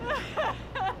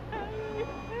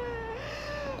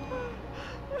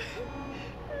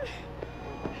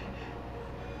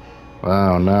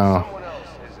 Wow, no. Someone else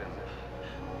is in there.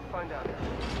 Find out.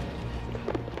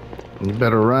 You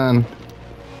better run.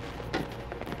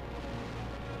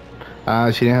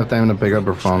 She didn't have time to pick up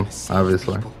her phone,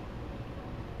 obviously.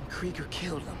 Krieger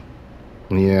killed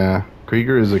him. Yeah,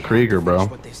 Krieger is a Krieger, bro.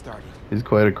 What they started. He's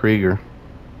quite a Krieger.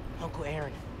 Uncle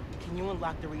Aaron, can you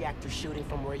unlock the reactor shooting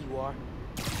from where you are?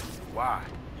 Why?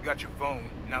 You got your phone.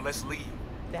 Now let's leave.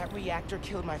 That reactor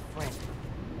killed my friend.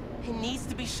 It needs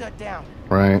to be shut down.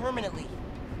 Right. Permanently.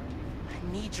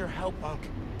 I need your help, Unc.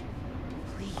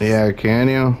 Please. Yeah, can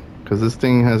you? Because this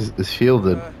thing is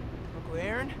shielded. Uncle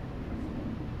Aaron?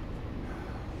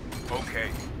 Okay.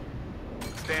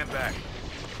 Stand back.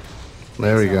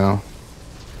 There we go.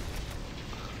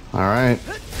 Alright.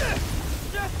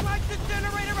 Just like the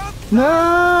generator of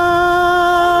No!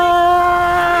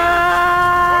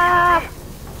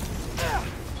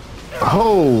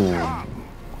 Oh!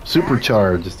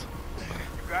 Supercharged.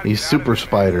 He's super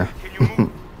spider.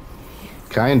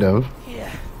 Kind of. Yeah.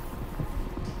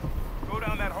 Go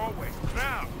down that hallway.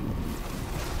 Now.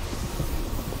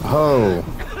 Oh.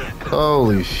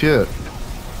 Holy shit.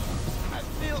 I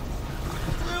feel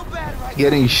real bad right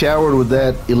Getting showered with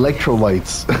that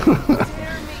electrolytes.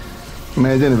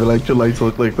 Imagine if electrolytes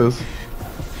look like this.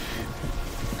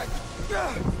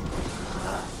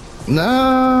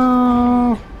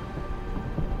 No.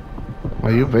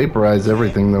 Well, you vaporize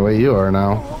everything the way you are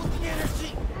now.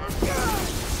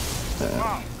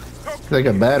 It's like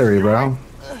a battery, bro.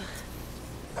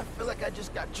 I feel like I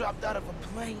just got dropped out of a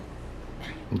plane.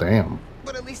 Damn.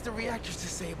 But at least the reactor's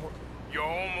disabled. You're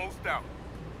almost out.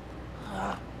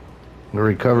 It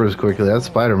recovers quickly. That's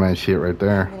Spider-Man shit right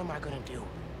there. What am I gonna do?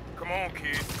 Come on,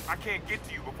 kid. I can't get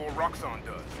to you before Roxxon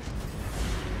does.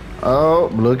 Oh,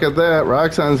 look at that.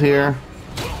 Roxxon's here.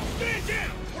 Stand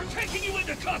down. We're taking you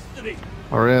into custody.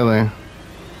 Oh, really? I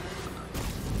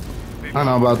don't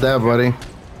know about that, buddy.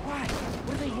 Why?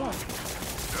 What do they want?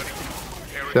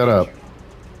 Shut up.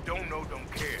 Don't know, don't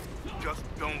care. Just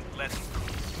don't let them.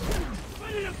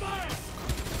 Ready to fire.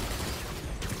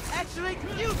 Actually,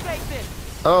 you take this.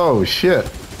 Oh, shit.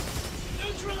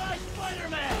 Neutralize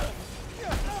Spider-Man.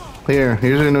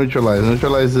 Here's your neutralize.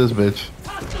 Neutralize this bitch.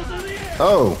 Hostiles in the air.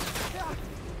 Oh.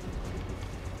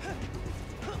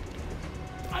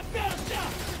 I've got a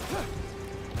shot.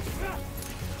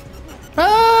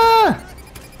 Ah!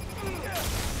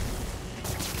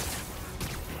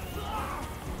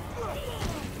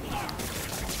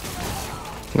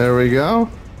 There we go.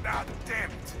 Ah, damn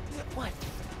it. What?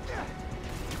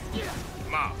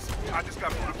 Miles, I just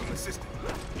got order from the system.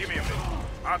 Give me a minute.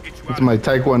 I'll get you out. It's my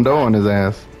taekwondo on his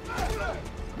ass.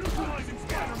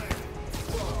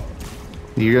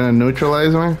 You gonna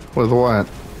neutralize me? With what?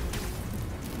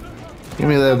 Give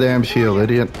me that damn shield,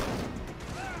 idiot.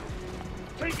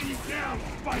 Taking you down,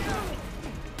 Spider.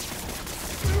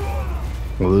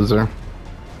 Loser.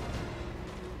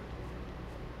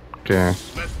 Okay.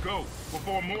 Let's go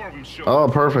before more of them show. Oh,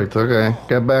 perfect. Okay.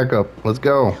 Get back up. Let's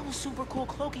go. That was super cool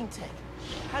cloaking tech.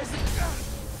 How does it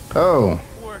Oh.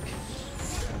 work?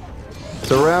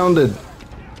 Surrounded.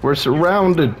 We're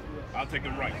surrounded. I'll take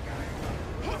it right.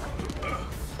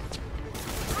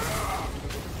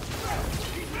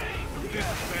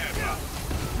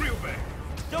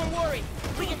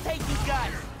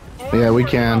 Yeah, we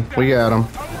can. We got him.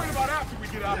 I'll worry about after we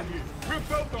get out of here. We're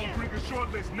both on Krieger's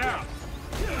short list now.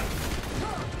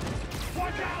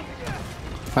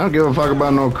 I don't give a fuck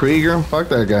about no Krieger. Fuck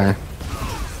that guy.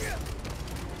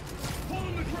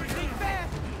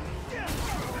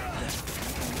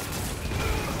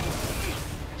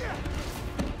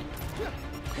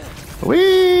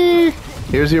 Whee!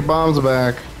 Here's your bombs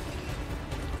back.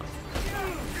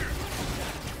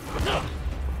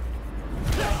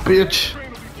 Bitch.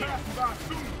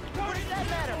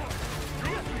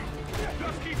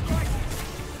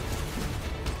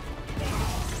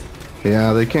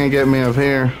 Yeah, they can't get me up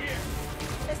here.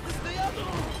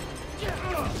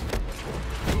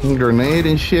 Grenade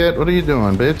and shit. What are you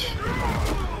doing, bitch?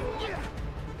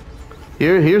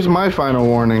 Here's my final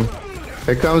warning.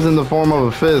 It comes in the form of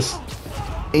a fist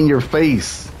in your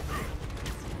face.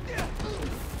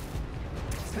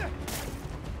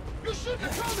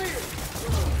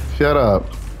 Shut up.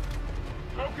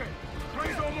 Okay,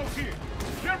 train's almost here.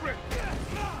 Get ready.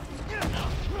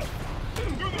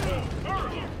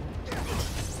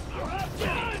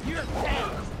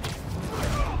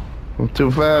 I'm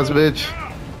too fast, bitch.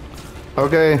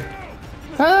 Okay.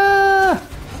 Ah!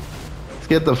 Let's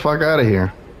get the fuck out of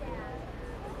here.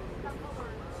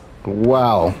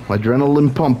 Wow.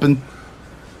 Adrenaline pumping.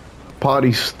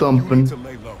 Party stumping.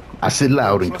 I said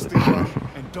loud and clear.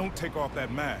 And don't take off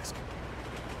that mask.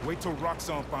 Wait till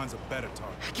Roxanne finds a better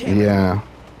target. Yeah.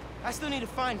 I still need to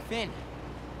find Finn.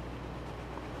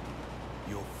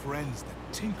 Your friend's the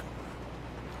Tinkerer.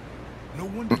 No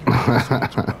wonder you know so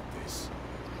much about this.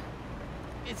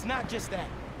 It's not just that.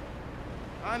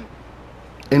 I'm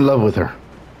in love with her.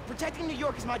 protecting New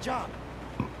York is my job.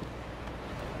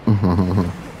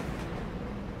 Yeah,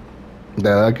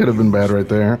 that could have been bad right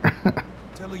there.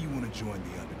 Tell her you want to join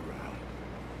the underground.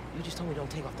 You just told me don't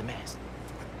take off the mask.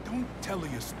 Don't tell her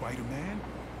you're Spider-Man.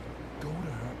 Go to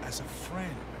her as a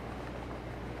friend.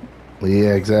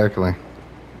 Yeah, exactly. No,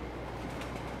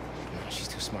 she's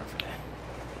too smart for that.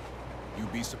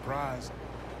 You'd be surprised.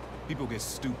 People get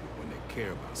stupid when they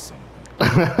care about something.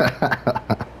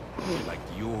 Like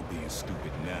you're being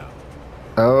stupid now.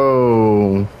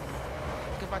 Oh.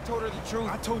 If I told her the truth.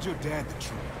 I told your dad the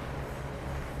truth.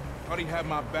 Thought he'd have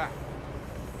my back.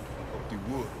 Hoped he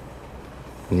would.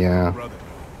 Yeah. My brother.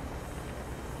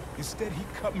 Instead, he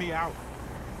cut me out.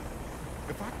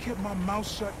 If I kept my mouth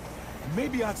shut,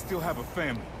 maybe I'd still have a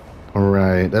family.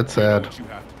 Right, that's sad. What you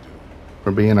have to do.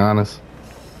 For being honest.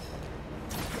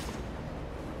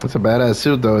 That's a badass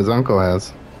suit though his uncle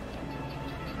has.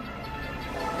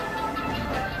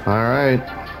 Alright.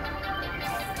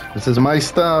 This is my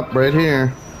stop right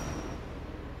here.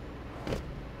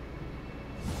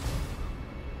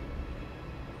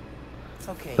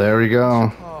 Okay. There we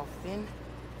go. Call Finn?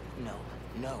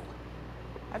 No.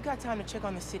 I've got time to check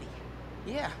on the city.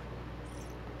 Yeah.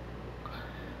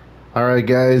 Alright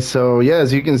guys, so yeah,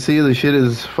 as you can see the shit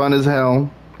is fun as hell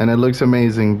and it looks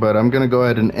amazing, but I'm gonna go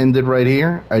ahead and end it right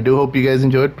here. I do hope you guys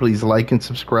enjoyed. Please like and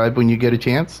subscribe when you get a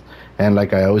chance. And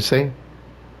like I always say,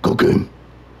 go game.